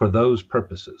for those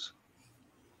purposes.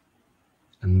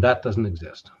 And that doesn't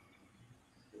exist.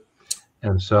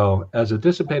 And so as a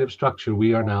dissipative structure,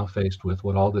 we are now faced with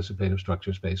what all dissipative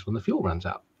structures face when the fuel runs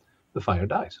out. The fire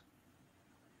dies.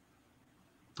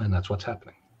 And that's what's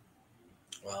happening.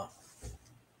 Wow.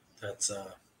 That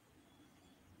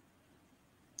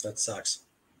sucks.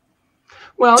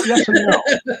 Well, yes and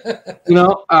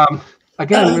no.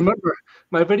 Again, remember,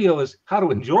 my video is how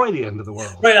to enjoy the end of the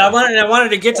world. Right. I wanted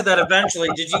to get to that eventually.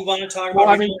 Did you want to talk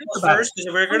about renewables first?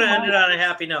 Because we're going to end it on a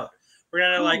happy note. We're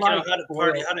going to how to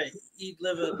party, how to eat,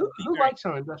 live. Who likes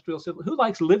our industrial civil? Who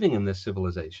likes living in this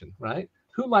civilization, right?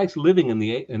 Who likes living in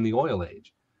the oil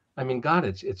age? I mean, God,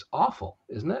 it's awful,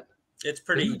 isn't it? It's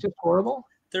pretty. Isn't it just horrible.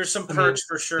 There's some perks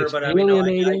for sure, but I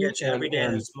get you every day.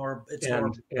 It's more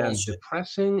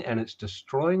depressing, and it's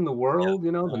destroying the world.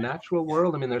 The natural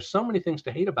world. I mean, there's so many things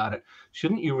to hate about it.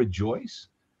 Shouldn't you rejoice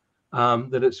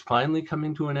that it's finally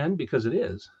coming to an end? Because it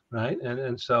is, right?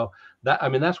 And so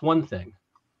that's one thing.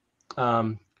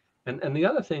 And the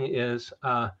other thing is,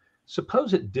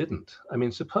 suppose it didn't. I mean,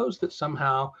 suppose that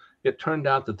somehow it turned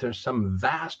out that there's some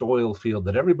vast oil field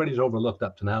that everybody's overlooked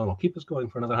up to now, and will keep us going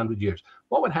for another 100 years.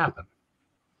 What would happen?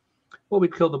 Well,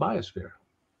 we'd kill the biosphere.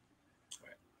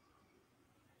 Right.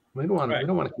 We don't want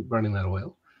to keep burning that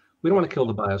oil. We don't want to kill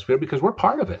the biosphere because we're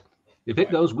part of it. If it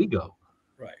goes, we go.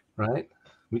 Right. Right.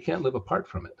 We can't live apart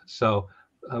from it. So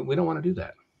we don't want to do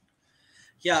that.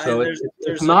 Yeah. So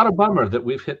it's not a bummer that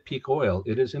we've hit peak oil.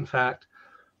 It is, in fact,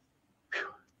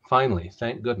 finally,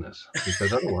 thank goodness,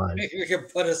 because otherwise we can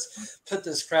put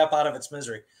this crap out of its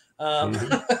misery.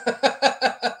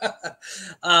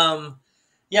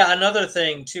 Yeah, another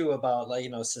thing too about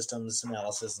systems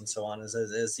analysis and so on is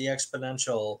the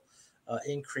exponential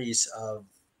increase of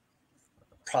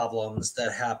problems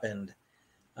that happen.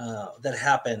 I'm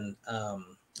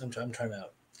trying to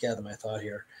gather my thought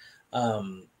here.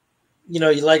 You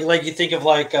think of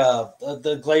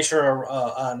the glacier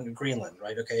on Greenland,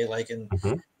 right? Okay,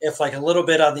 if a little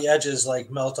bit on the edges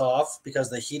melt off because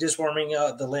the heat is warming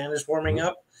up, the land is warming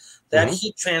up. That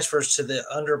heat transfers to the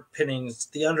underpinnings,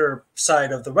 the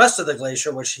underside of the rest of the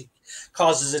glacier, which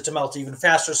causes it to melt even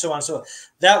faster, so on. So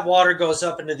that water goes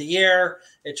up into the air.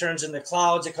 It turns into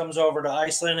clouds. It comes over to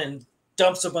Iceland and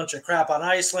dumps a bunch of crap on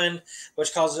Iceland,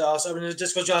 which causes also. It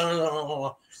just goes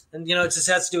on. And it just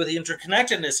has to do with the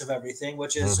interconnectedness of everything,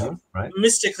 which is a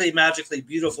mystically, magically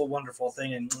beautiful, wonderful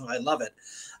thing, and I love it.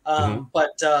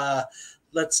 But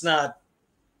let's not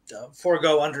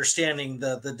forego understanding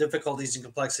the difficulties and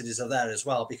complexities of that as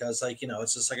well, because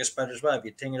it's just like a spider's web.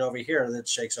 You ting it over here, that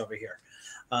shakes over here.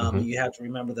 You have to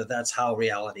remember that that's how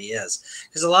reality is,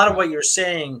 because a lot of what you're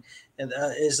saying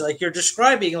is you're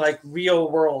describing real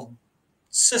world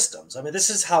systems. I mean, this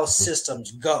is how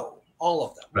systems go, all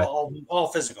of them, all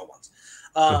physical ones.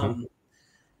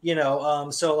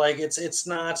 So it's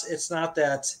not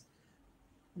that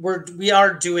we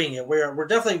are doing it. We're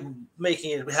definitely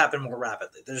making it happen more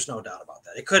rapidly. There's no doubt about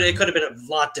that. It could have been a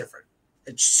lot different.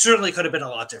 It certainly could have been a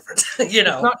lot different.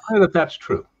 It's not clear that that's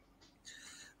true.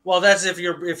 Well, that's if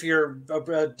you're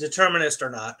a determinist or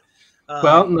not.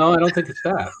 Well, no, I don't think it's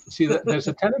that. See, there's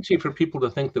a tendency for people to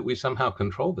think that we somehow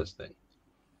control this thing,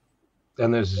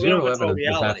 and there's zero evidence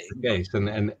that that's the case,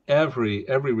 and every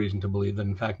reason to believe that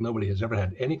in fact nobody has ever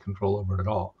had any control over it at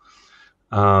all.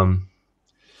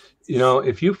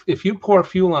 If you pour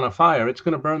fuel on a fire, it's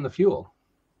going to burn the fuel.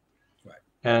 Right.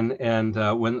 And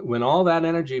when all that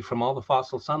energy from all the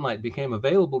fossil sunlight became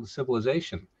available to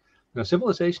civilization,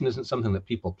 civilization isn't something that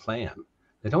people plan.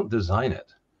 They don't design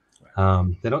it.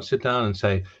 Right. They don't sit down and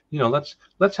say,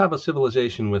 let's have a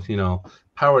civilization with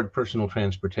powered personal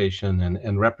transportation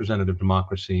and representative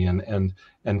democracy and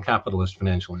capitalist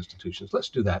financial institutions. Let's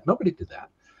do that. Nobody did that.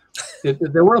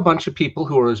 There were a bunch of people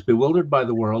who were as bewildered by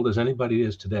the world as anybody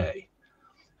is today,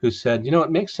 who said,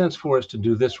 it makes sense for us to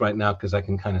do this right now because I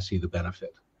can kind of see the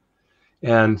benefit.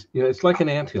 And it's like an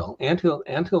anthill.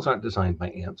 Anthills aren't designed by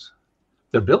ants.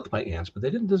 They're built by ants, but they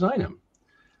didn't design them.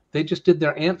 They just did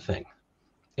their ant thing.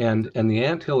 And the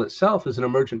anthill itself is an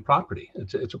emergent property.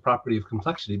 It's a property of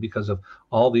complexity because of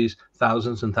all these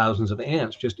thousands and thousands of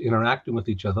ants just interacting with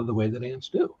each other the way that ants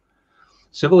do.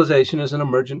 Civilization is an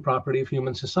emergent property of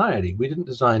human society. We didn't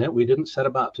design it. We didn't set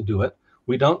about to do it.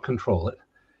 We don't control it.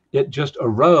 It just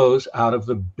arose out of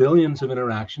the billions of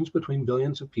interactions between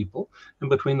billions of people and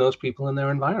between those people and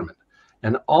their environment.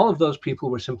 And all of those people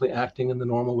were simply acting in the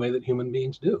normal way that human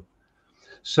beings do.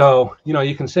 So, you know,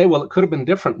 you can say, well, it could have been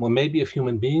different. Well, maybe if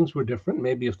human beings were different,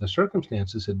 maybe if the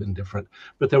circumstances had been different,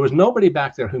 but there was nobody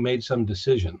back there who made some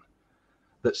decision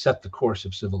that set the course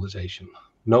of civilization.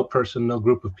 No person, no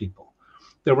group of people.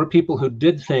 There were people who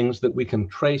did things that we can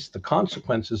trace the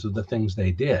consequences of the things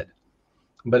they did.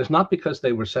 But it's not because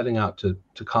they were setting out to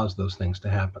cause those things to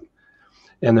happen.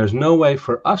 And there's no way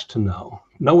for us to know,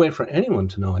 no way for anyone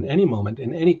to know in any moment,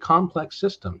 in any complex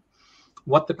system,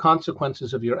 what the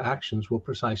consequences of your actions will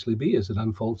precisely be as it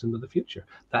unfolds into the future.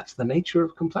 That's the nature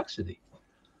of complexity.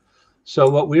 So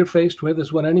what we're faced with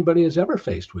is what anybody is ever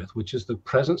faced with, which is the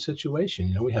present situation.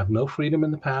 You know, we have no freedom in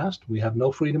the past. We have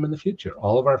no freedom in the future.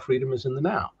 All of our freedom is in the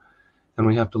now. And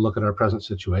we have to look at our present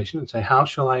situation and say, how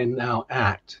shall I now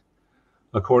act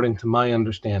according to my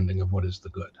understanding of what is the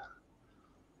good?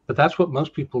 But that's what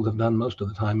most people have done most of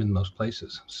the time in most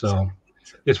places. So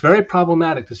it's very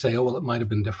problematic to say, oh, well, it might have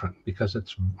been different, because at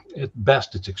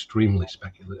best, it's extremely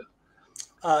speculative.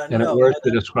 And at worst,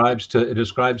 it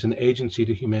describes an agency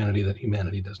to humanity that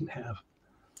humanity doesn't have.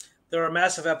 There are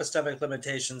massive epistemic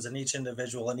limitations in each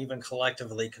individual and even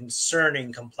collectively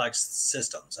concerning complex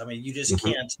systems. I mean, you just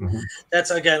can't.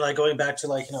 That's, again, like going back to,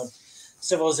 like, you know,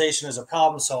 civilization is a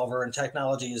problem solver, and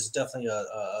technology is definitely a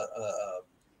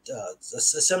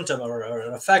symptom or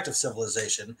an effect of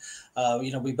civilization.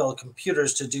 You know, we build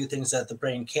computers to do things that the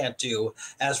brain can't do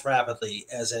as rapidly,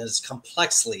 as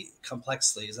complexly,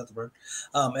 is that the word?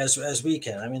 As we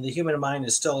can. I mean, the human mind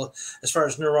is still, as far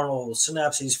as neuronal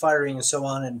synapses firing and so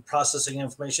on and processing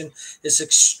information, is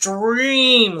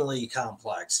extremely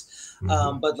complex.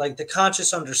 But like the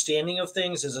conscious understanding of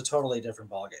things is a totally different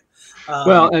ballgame.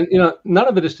 Well, and you know, none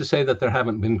of it is to say that there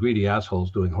haven't been greedy assholes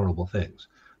doing horrible things.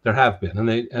 There have been, and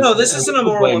this isn't a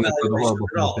moral evaluation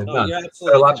at all. No,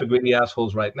 there are lots of greedy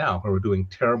assholes right now who are doing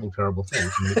terrible, terrible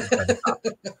things. And we can try to stop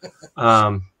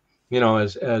them. You know,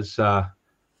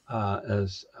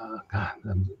 God,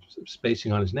 I'm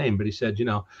spacing on his name, but he said, you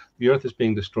know, the earth is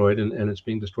being destroyed, and it's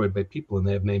being destroyed by people, and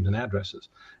they have names and addresses.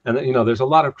 And you know, there's a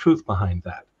lot of truth behind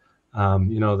that.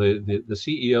 You know, the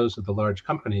CEOs of the large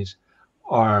companies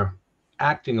are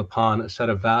acting upon a set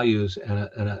of values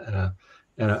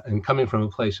and coming from a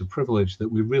place of privilege that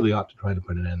we really ought to try to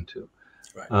put an end to.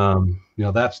 Right. You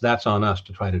know, that's on us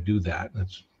to try to do that.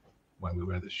 That's why we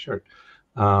wear this shirt.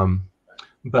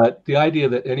 But the idea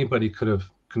that anybody could have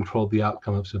controlled the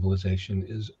outcome of civilization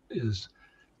is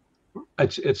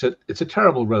it's a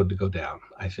terrible road to go down,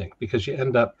 I think, because you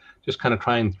end up just kind of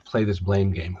trying to play this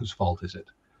blame game. Whose fault is it?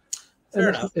 Fair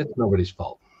enough. It's nobody's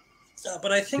fault.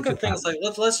 But I think of things like,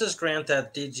 let's just grant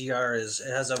that DGR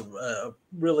has a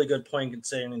really good point in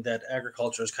saying that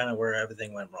agriculture is kind of where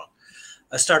everything went wrong.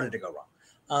 Started to go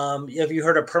wrong. Have you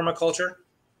heard of permaculture?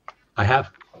 I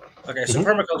have. Okay, so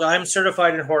permaculture, I'm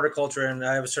certified in horticulture, and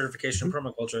I have a certification in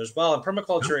permaculture as well. And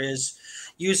permaculture is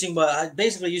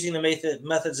basically using the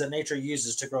methods that nature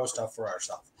uses to grow stuff for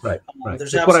ourselves. Right, right.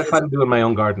 That's what I try to do in my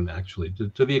own garden, actually,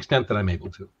 to the extent that I'm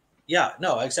able to. Yeah,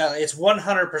 no, exactly. It's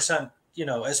 100%, you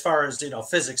know, as far as, you know,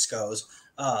 physics goes,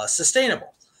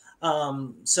 sustainable.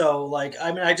 So like,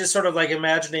 I mean, I just sort of like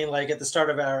imagining like at the start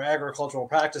of our agricultural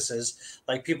practices,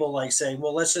 like people like saying,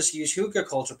 well, let's just use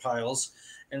hugelkultur piles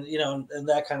and, you know, and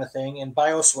that kind of thing, and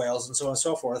bioswales and so on and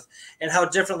so forth, and how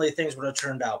differently things would have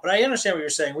turned out. But I understand what you're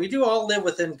saying. We do all live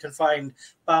within confined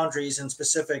boundaries and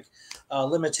specific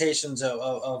limitations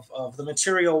of the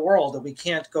material world, that we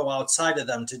can't go outside of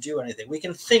them to do anything. We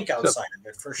can think outside of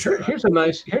it for sure. Here's a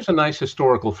nice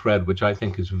historical thread, which I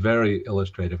think is very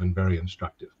illustrative and very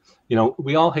instructive. You know,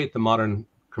 we all hate the modern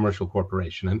commercial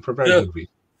corporation, and for very good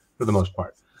reason, for the most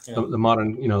part. Yeah. The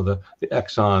modern, you know, the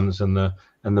Exxons and the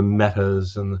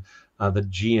Metas and the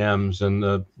GMs and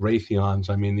the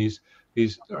Raytheons. I mean, these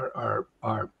are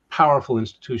powerful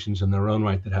institutions in their own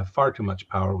right that have far too much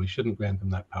power. We shouldn't grant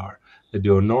them that power. They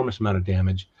do an enormous amount of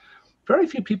damage. Very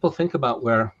few people think about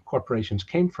where corporations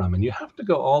came from, and you have to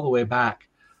go all the way back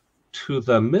to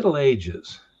the Middle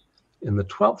Ages in the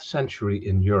 12th century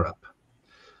in Europe.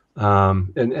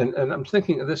 And I'm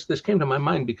thinking this came to my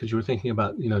mind because you were thinking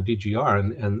about, you know, DGR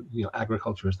and you know,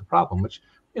 agriculture is the problem, which,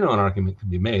 you know, an argument can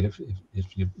be made if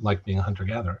you like being a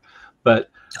hunter-gatherer. But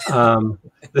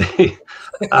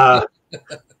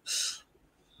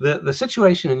The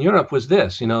situation in Europe was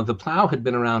this, the plow had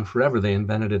been around forever. They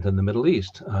invented it in the Middle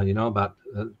East, about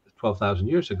 12,000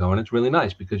 years ago. And it's really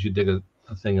nice because you dig a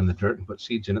thing in the dirt and put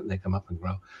seeds in it and they come up and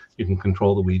grow. You can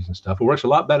control the weeds and stuff. It works a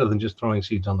lot better than just throwing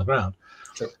seeds on the ground.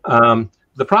 Sure.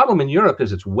 The problem in Europe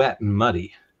is it's wet and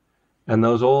muddy. And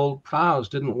those old plows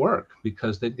didn't work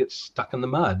because they'd get stuck in the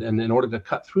mud. And in order to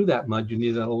cut through that mud, you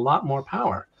needed a lot more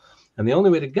power. And the only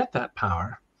way to get that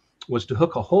power was to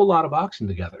hook a whole lot of oxen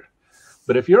together.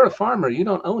 But if you're a farmer, you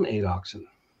don't own 8 oxen,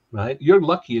 right? You're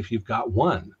lucky if you've got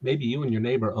one. Maybe you and your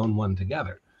neighbor own one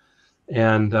together.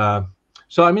 And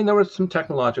so, there were some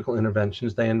technological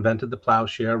interventions. They invented the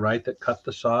plowshare, right, that cut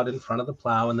the sod in front of the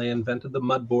plow, and they invented the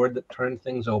mud board that turned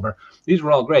things over. These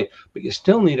were all great, but you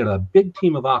still needed a big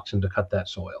team of oxen to cut that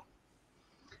soil.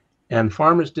 And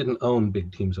farmers didn't own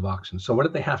big teams of oxen. So what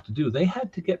did they have to do? They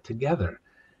had to get together,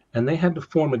 and they had to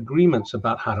form agreements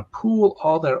about how to pool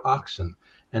all their oxen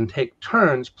and take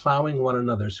turns plowing one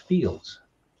another's fields.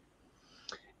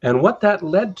 And what that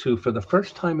led to for the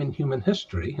first time in human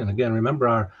history, and again, remember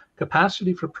our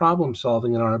capacity for problem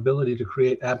solving and our ability to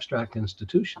create abstract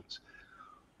institutions,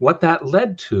 what that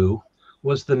led to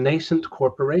was the nascent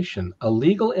corporation, a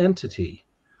legal entity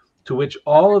to which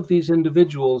all of these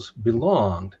individuals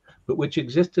belonged, but which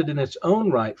existed in its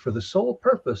own right for the sole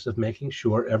purpose of making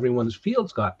sure everyone's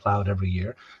fields got plowed every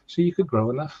year so you could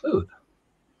grow enough food.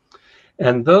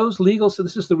 And those legal, so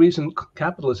this is the reason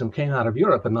capitalism came out of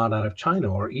Europe and not out of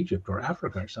China or Egypt or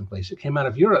Africa or someplace. It came out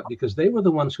of Europe because they were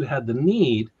the ones who had the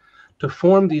need to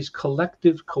form these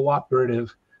collective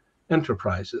cooperative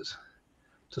enterprises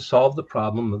to solve the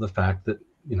problem of the fact that,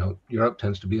 Europe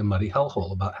tends to be a muddy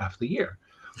hellhole about half the year.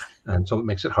 And so it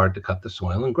makes it hard to cut the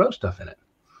soil and grow stuff in it.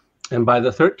 And by the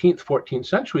 13th, 14th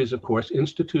centuries, of course,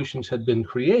 institutions had been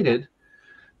created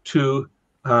to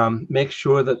make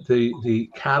sure that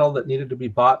the cattle that needed to be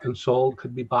bought and sold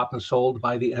could be bought and sold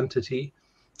by the entity.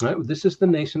 Right? This is the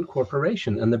nascent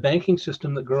corporation, and the banking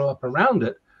system that grew up around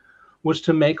it was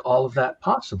to make all of that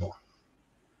possible.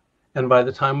 And by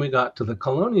the time we got to the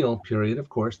colonial period, of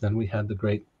course, then we had the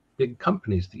great big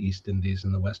companies, the East Indies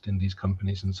and the West Indies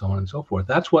companies and so on and so forth.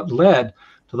 That's what led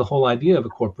to the whole idea of a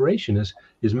corporation is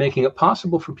making it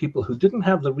possible for people who didn't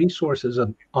have the resources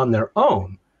on their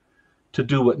own to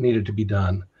do what needed to be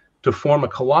done, to form a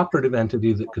cooperative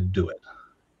entity that could do it.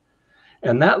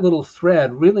 And that little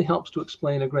thread really helps to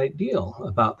explain a great deal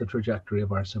about the trajectory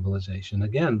of our civilization.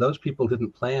 Again, those people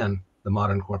didn't plan the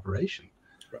modern corporation,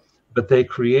 but they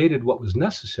created what was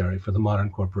necessary for the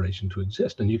modern corporation to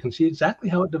exist. And you can see exactly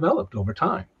how it developed over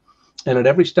time. And at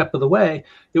every step of the way,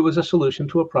 it was a solution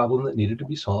to a problem that needed to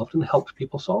be solved and helped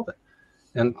people solve it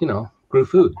and, grew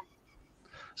food.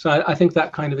 So I think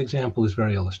that kind of example is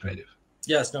very illustrative.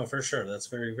 Yes, no, for sure. That's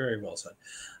very, very well said.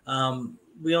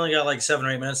 We only got like 7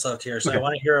 or 8 minutes left here, so okay. I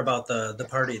want to hear about the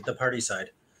party side.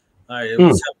 All right,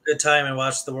 let's have a good time and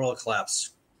watch the world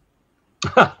collapse.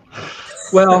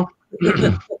 Well,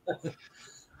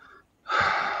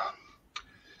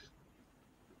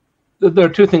 there are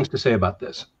 2 things to say about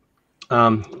this.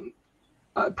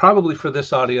 Probably for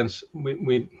this audience,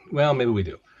 maybe we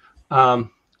do.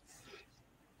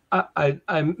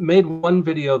 I made one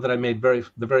video that I made the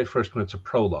very first one. It's a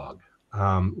prologue,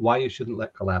 why you shouldn't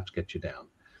let collapse get you down.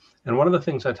 And one of the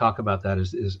things I talk about that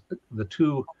is the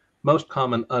 2 most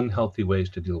common unhealthy ways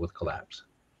to deal with collapse.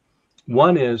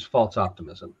 One is false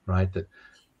optimism, right? That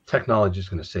technology is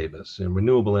going to save us, and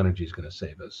renewable energy is going to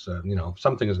save us.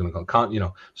 Something is going to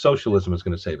go. Socialism is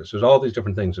going to save us. There's all these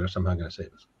different things that are somehow going to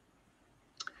save us.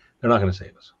 They're not going to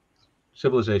save us.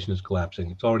 Civilization is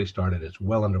collapsing. It's already started. It's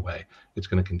well underway. It's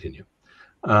going to continue.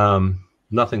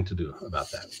 Nothing to do about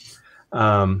that.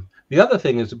 The other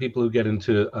thing is the people who get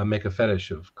into make a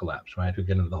fetish of collapse, right? Who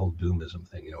get into the whole doomism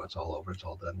thing. It's all over. It's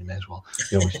all done. You may as well,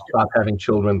 stop having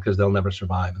children because they'll never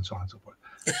survive, and so on and so forth.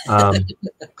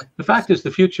 The fact is,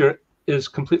 the future is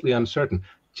completely uncertain,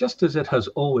 just as it has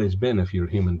always been. If you're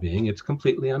a human being, it's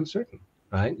completely uncertain.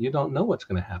 Right? You don't know what's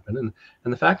going to happen. And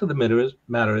the fact of the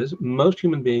matter is most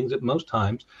human beings at most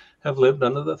times have lived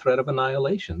under the threat of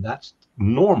annihilation. That's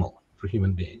normal for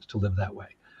human beings to live that way.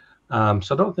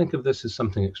 So don't think of this as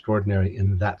something extraordinary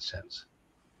in that sense.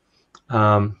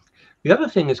 The other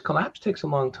thing is collapse takes a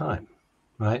long time,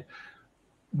 right?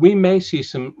 We may see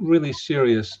some really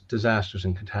serious disasters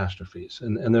and catastrophes.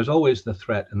 And there's always the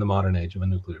threat in the modern age of a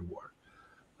nuclear war,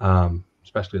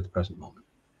 especially at the present moment.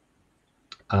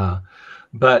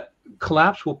 But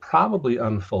collapse will probably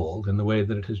unfold in the way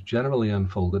that it has generally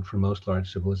unfolded for most large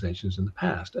civilizations in the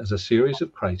past, as a series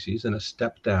of crises and a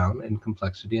step down in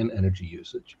complexity and energy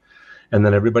usage. And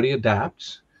then everybody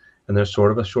adapts, and there's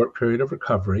sort of a short period of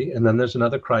recovery, and then there's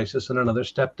another crisis and another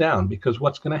step down, because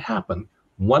what's going to happen,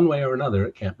 one way or another,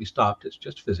 it can't be stopped, it's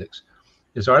just physics,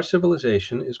 is our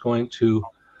civilization is going to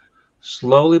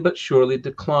slowly but surely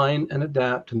decline and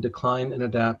adapt and decline and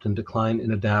adapt and decline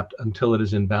and adapt until it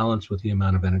is in balance with the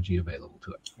amount of energy available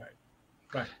to it. Right.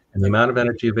 Right. And the amount of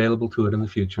energy available to it in the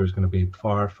future is going to be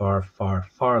far, far, far,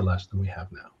 far less than we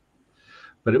have now.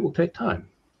 But it will take time.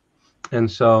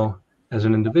 And so as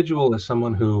an individual, as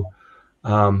someone who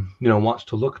wants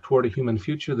to look toward a human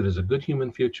future that is a good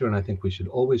human future, and I think we should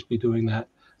always be doing that.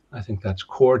 I think that's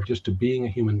core just to being a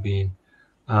human being.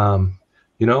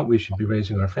 We should be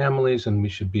raising our families, and we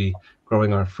should be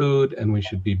growing our food, and we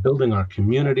should be building our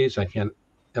communities. I can't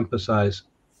emphasize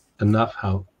enough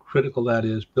how critical that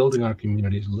is, building our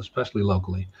communities, especially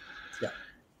locally. Yeah.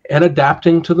 And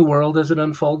adapting to the world as it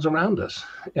unfolds around us.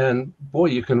 And boy,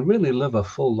 you can really live a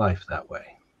full life that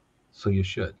way. So you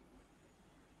should.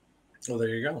 Well, there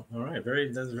you go. All right.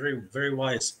 That's very, very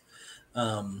wise.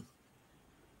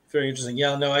 Very interesting.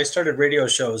 Yeah, no, I started radio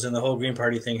shows, and the whole Green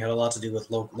Party thing had a lot to do with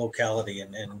locality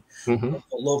and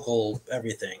local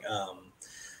everything.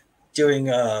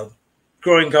 Doing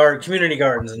growing community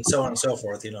gardens and so on and so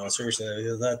forth. Seriously,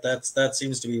 that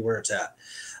seems to be where it's at.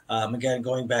 Again,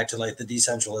 going back to like the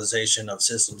decentralization of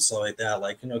systems, so like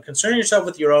that, concern yourself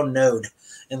with your own node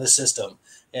in the system,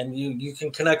 and you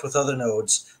can connect with other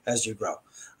nodes as you grow,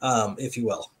 if you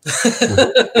will.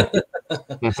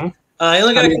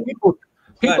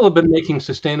 People have been making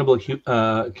sustainable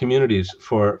communities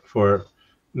for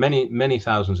many, many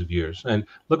thousands of years. And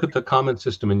look at the common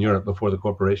system in Europe before the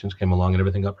corporations came along and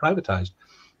everything got privatized.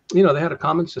 They had a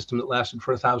common system that lasted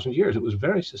for 1,000 years. It was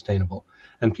very sustainable.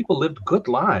 And people lived good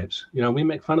lives. We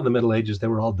make fun of the Middle Ages. They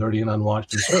were all dirty and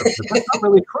unwashed and serfs. But that's not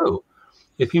really true.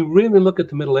 If you really look at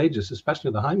the Middle Ages,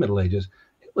 especially the High Middle Ages,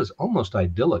 it was almost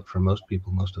idyllic for most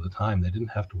people most of the time. They didn't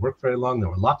have to work very long. There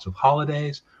were lots of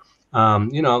holidays.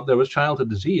 There was childhood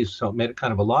disease, so it made it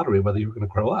kind of a lottery whether you were going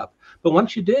to grow up. But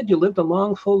once you did, you lived a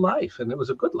long, full life, and it was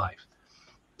a good life.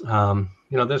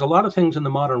 There's a lot of things in the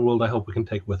modern world I hope we can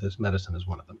take with us. Medicine is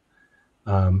one of them.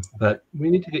 But we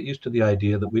need to get used to the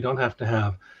idea that we don't have to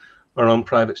have our own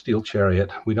private steel chariot.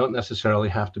 We don't necessarily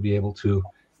have to be able to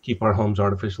keep our homes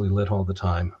artificially lit all the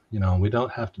time. We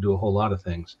don't have to do a whole lot of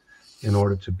things in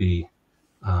order to be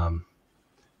in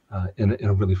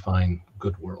a really fine,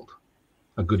 good world.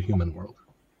 A good human world.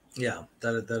 Yeah,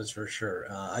 that is for sure.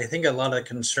 I think a lot of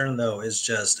concern, though, is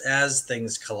just as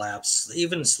things collapse,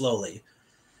 even slowly,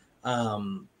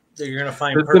 you're going to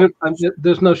find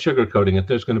there's no sugarcoating it.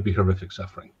 There's going to be horrific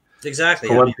suffering. Exactly,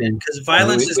 because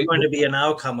violence is going to be an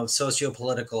outcome of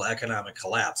socio-political economic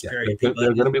collapse. Period. There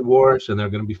are going to be wars, and there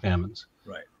are going to be famines.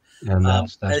 Right. And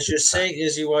as you're saying,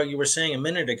 what you were saying a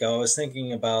minute ago, I was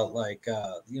thinking about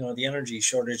the energy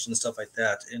shortage and stuff like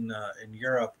that in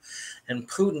Europe, and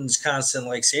Putin's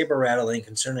constant saber rattling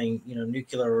concerning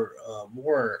nuclear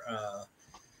war.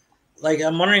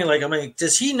 I'm wondering,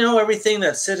 does he know everything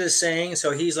that Sid is saying?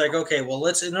 So he's like, okay, well,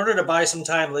 in order to buy some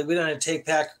time, we don't have to take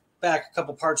back a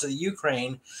couple parts of the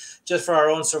Ukraine just for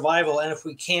our own survival, and if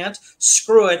we can't,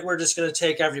 screw it, we're just going to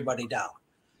take everybody down.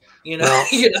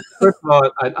 First of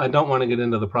all, I don't want to get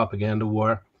into the propaganda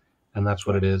war, and that's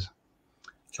what it is.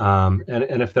 And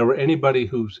if there were anybody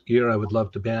whose ear I would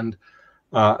love to bend,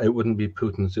 it wouldn't be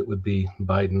Putin's, it would be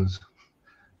Biden's,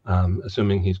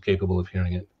 assuming he's capable of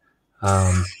hearing it.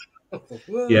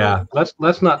 Yeah,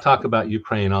 let's not talk about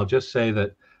Ukraine. I'll just say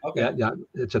that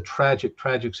it's a tragic,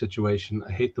 tragic situation.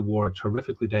 I hate the war. It's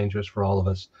horrifically dangerous for all of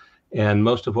us, and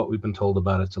most of what we've been told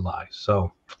about it's a lie.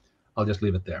 So I'll just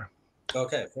leave it there.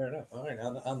 Okay, fair enough. All right,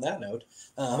 on that note,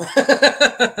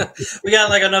 we got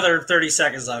another 30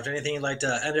 seconds left. Anything you'd like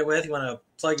to end it with? You want to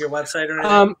plug your website or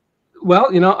anything? Well,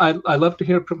 I love to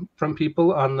hear from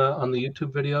people on the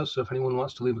YouTube videos. So if anyone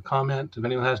wants to leave a comment, if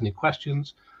anyone has any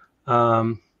questions,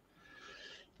 obviously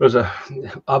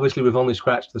we've only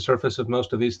scratched the surface of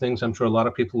most of these things. I'm sure a lot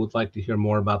of people would like to hear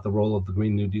more about the role of the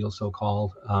Green New Deal,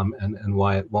 so-called, and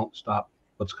why it won't stop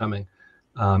what's coming,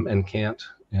 and can't,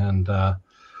 and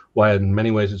why in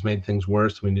many ways it's made things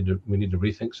worse. We need to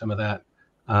rethink some of that.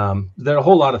 There are a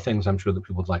whole lot of things I'm sure that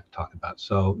people would like to talk about.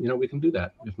 So, we can do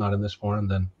that. If not in this forum,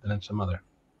 then in some other.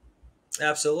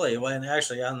 Absolutely. Well, and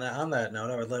actually on that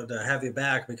note, I would love to have you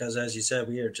back, because as you said,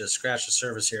 we are just scratched the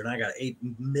surface here, and I got 8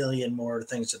 million more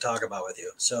things to talk about with you.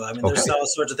 So, there's all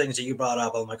sorts of things that you brought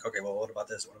up. I'm like, okay, well, what about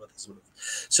this? What about this?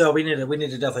 So we need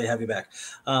to definitely have you back.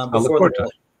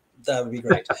 That would be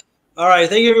great. All right.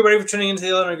 Thank you, everybody, for tuning into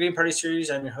the Illinois Green Party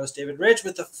series. I'm your host, David Rych,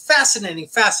 with the fascinating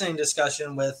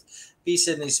discussion with B.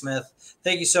 Sidney Smith.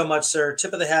 Thank you so much, sir.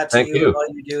 Tip of the hat to you and all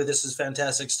you do. This is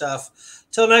fantastic stuff.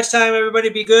 Till next time, everybody,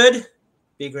 be good,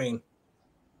 be green.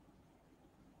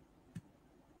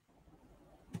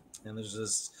 And there's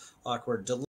this awkward delay.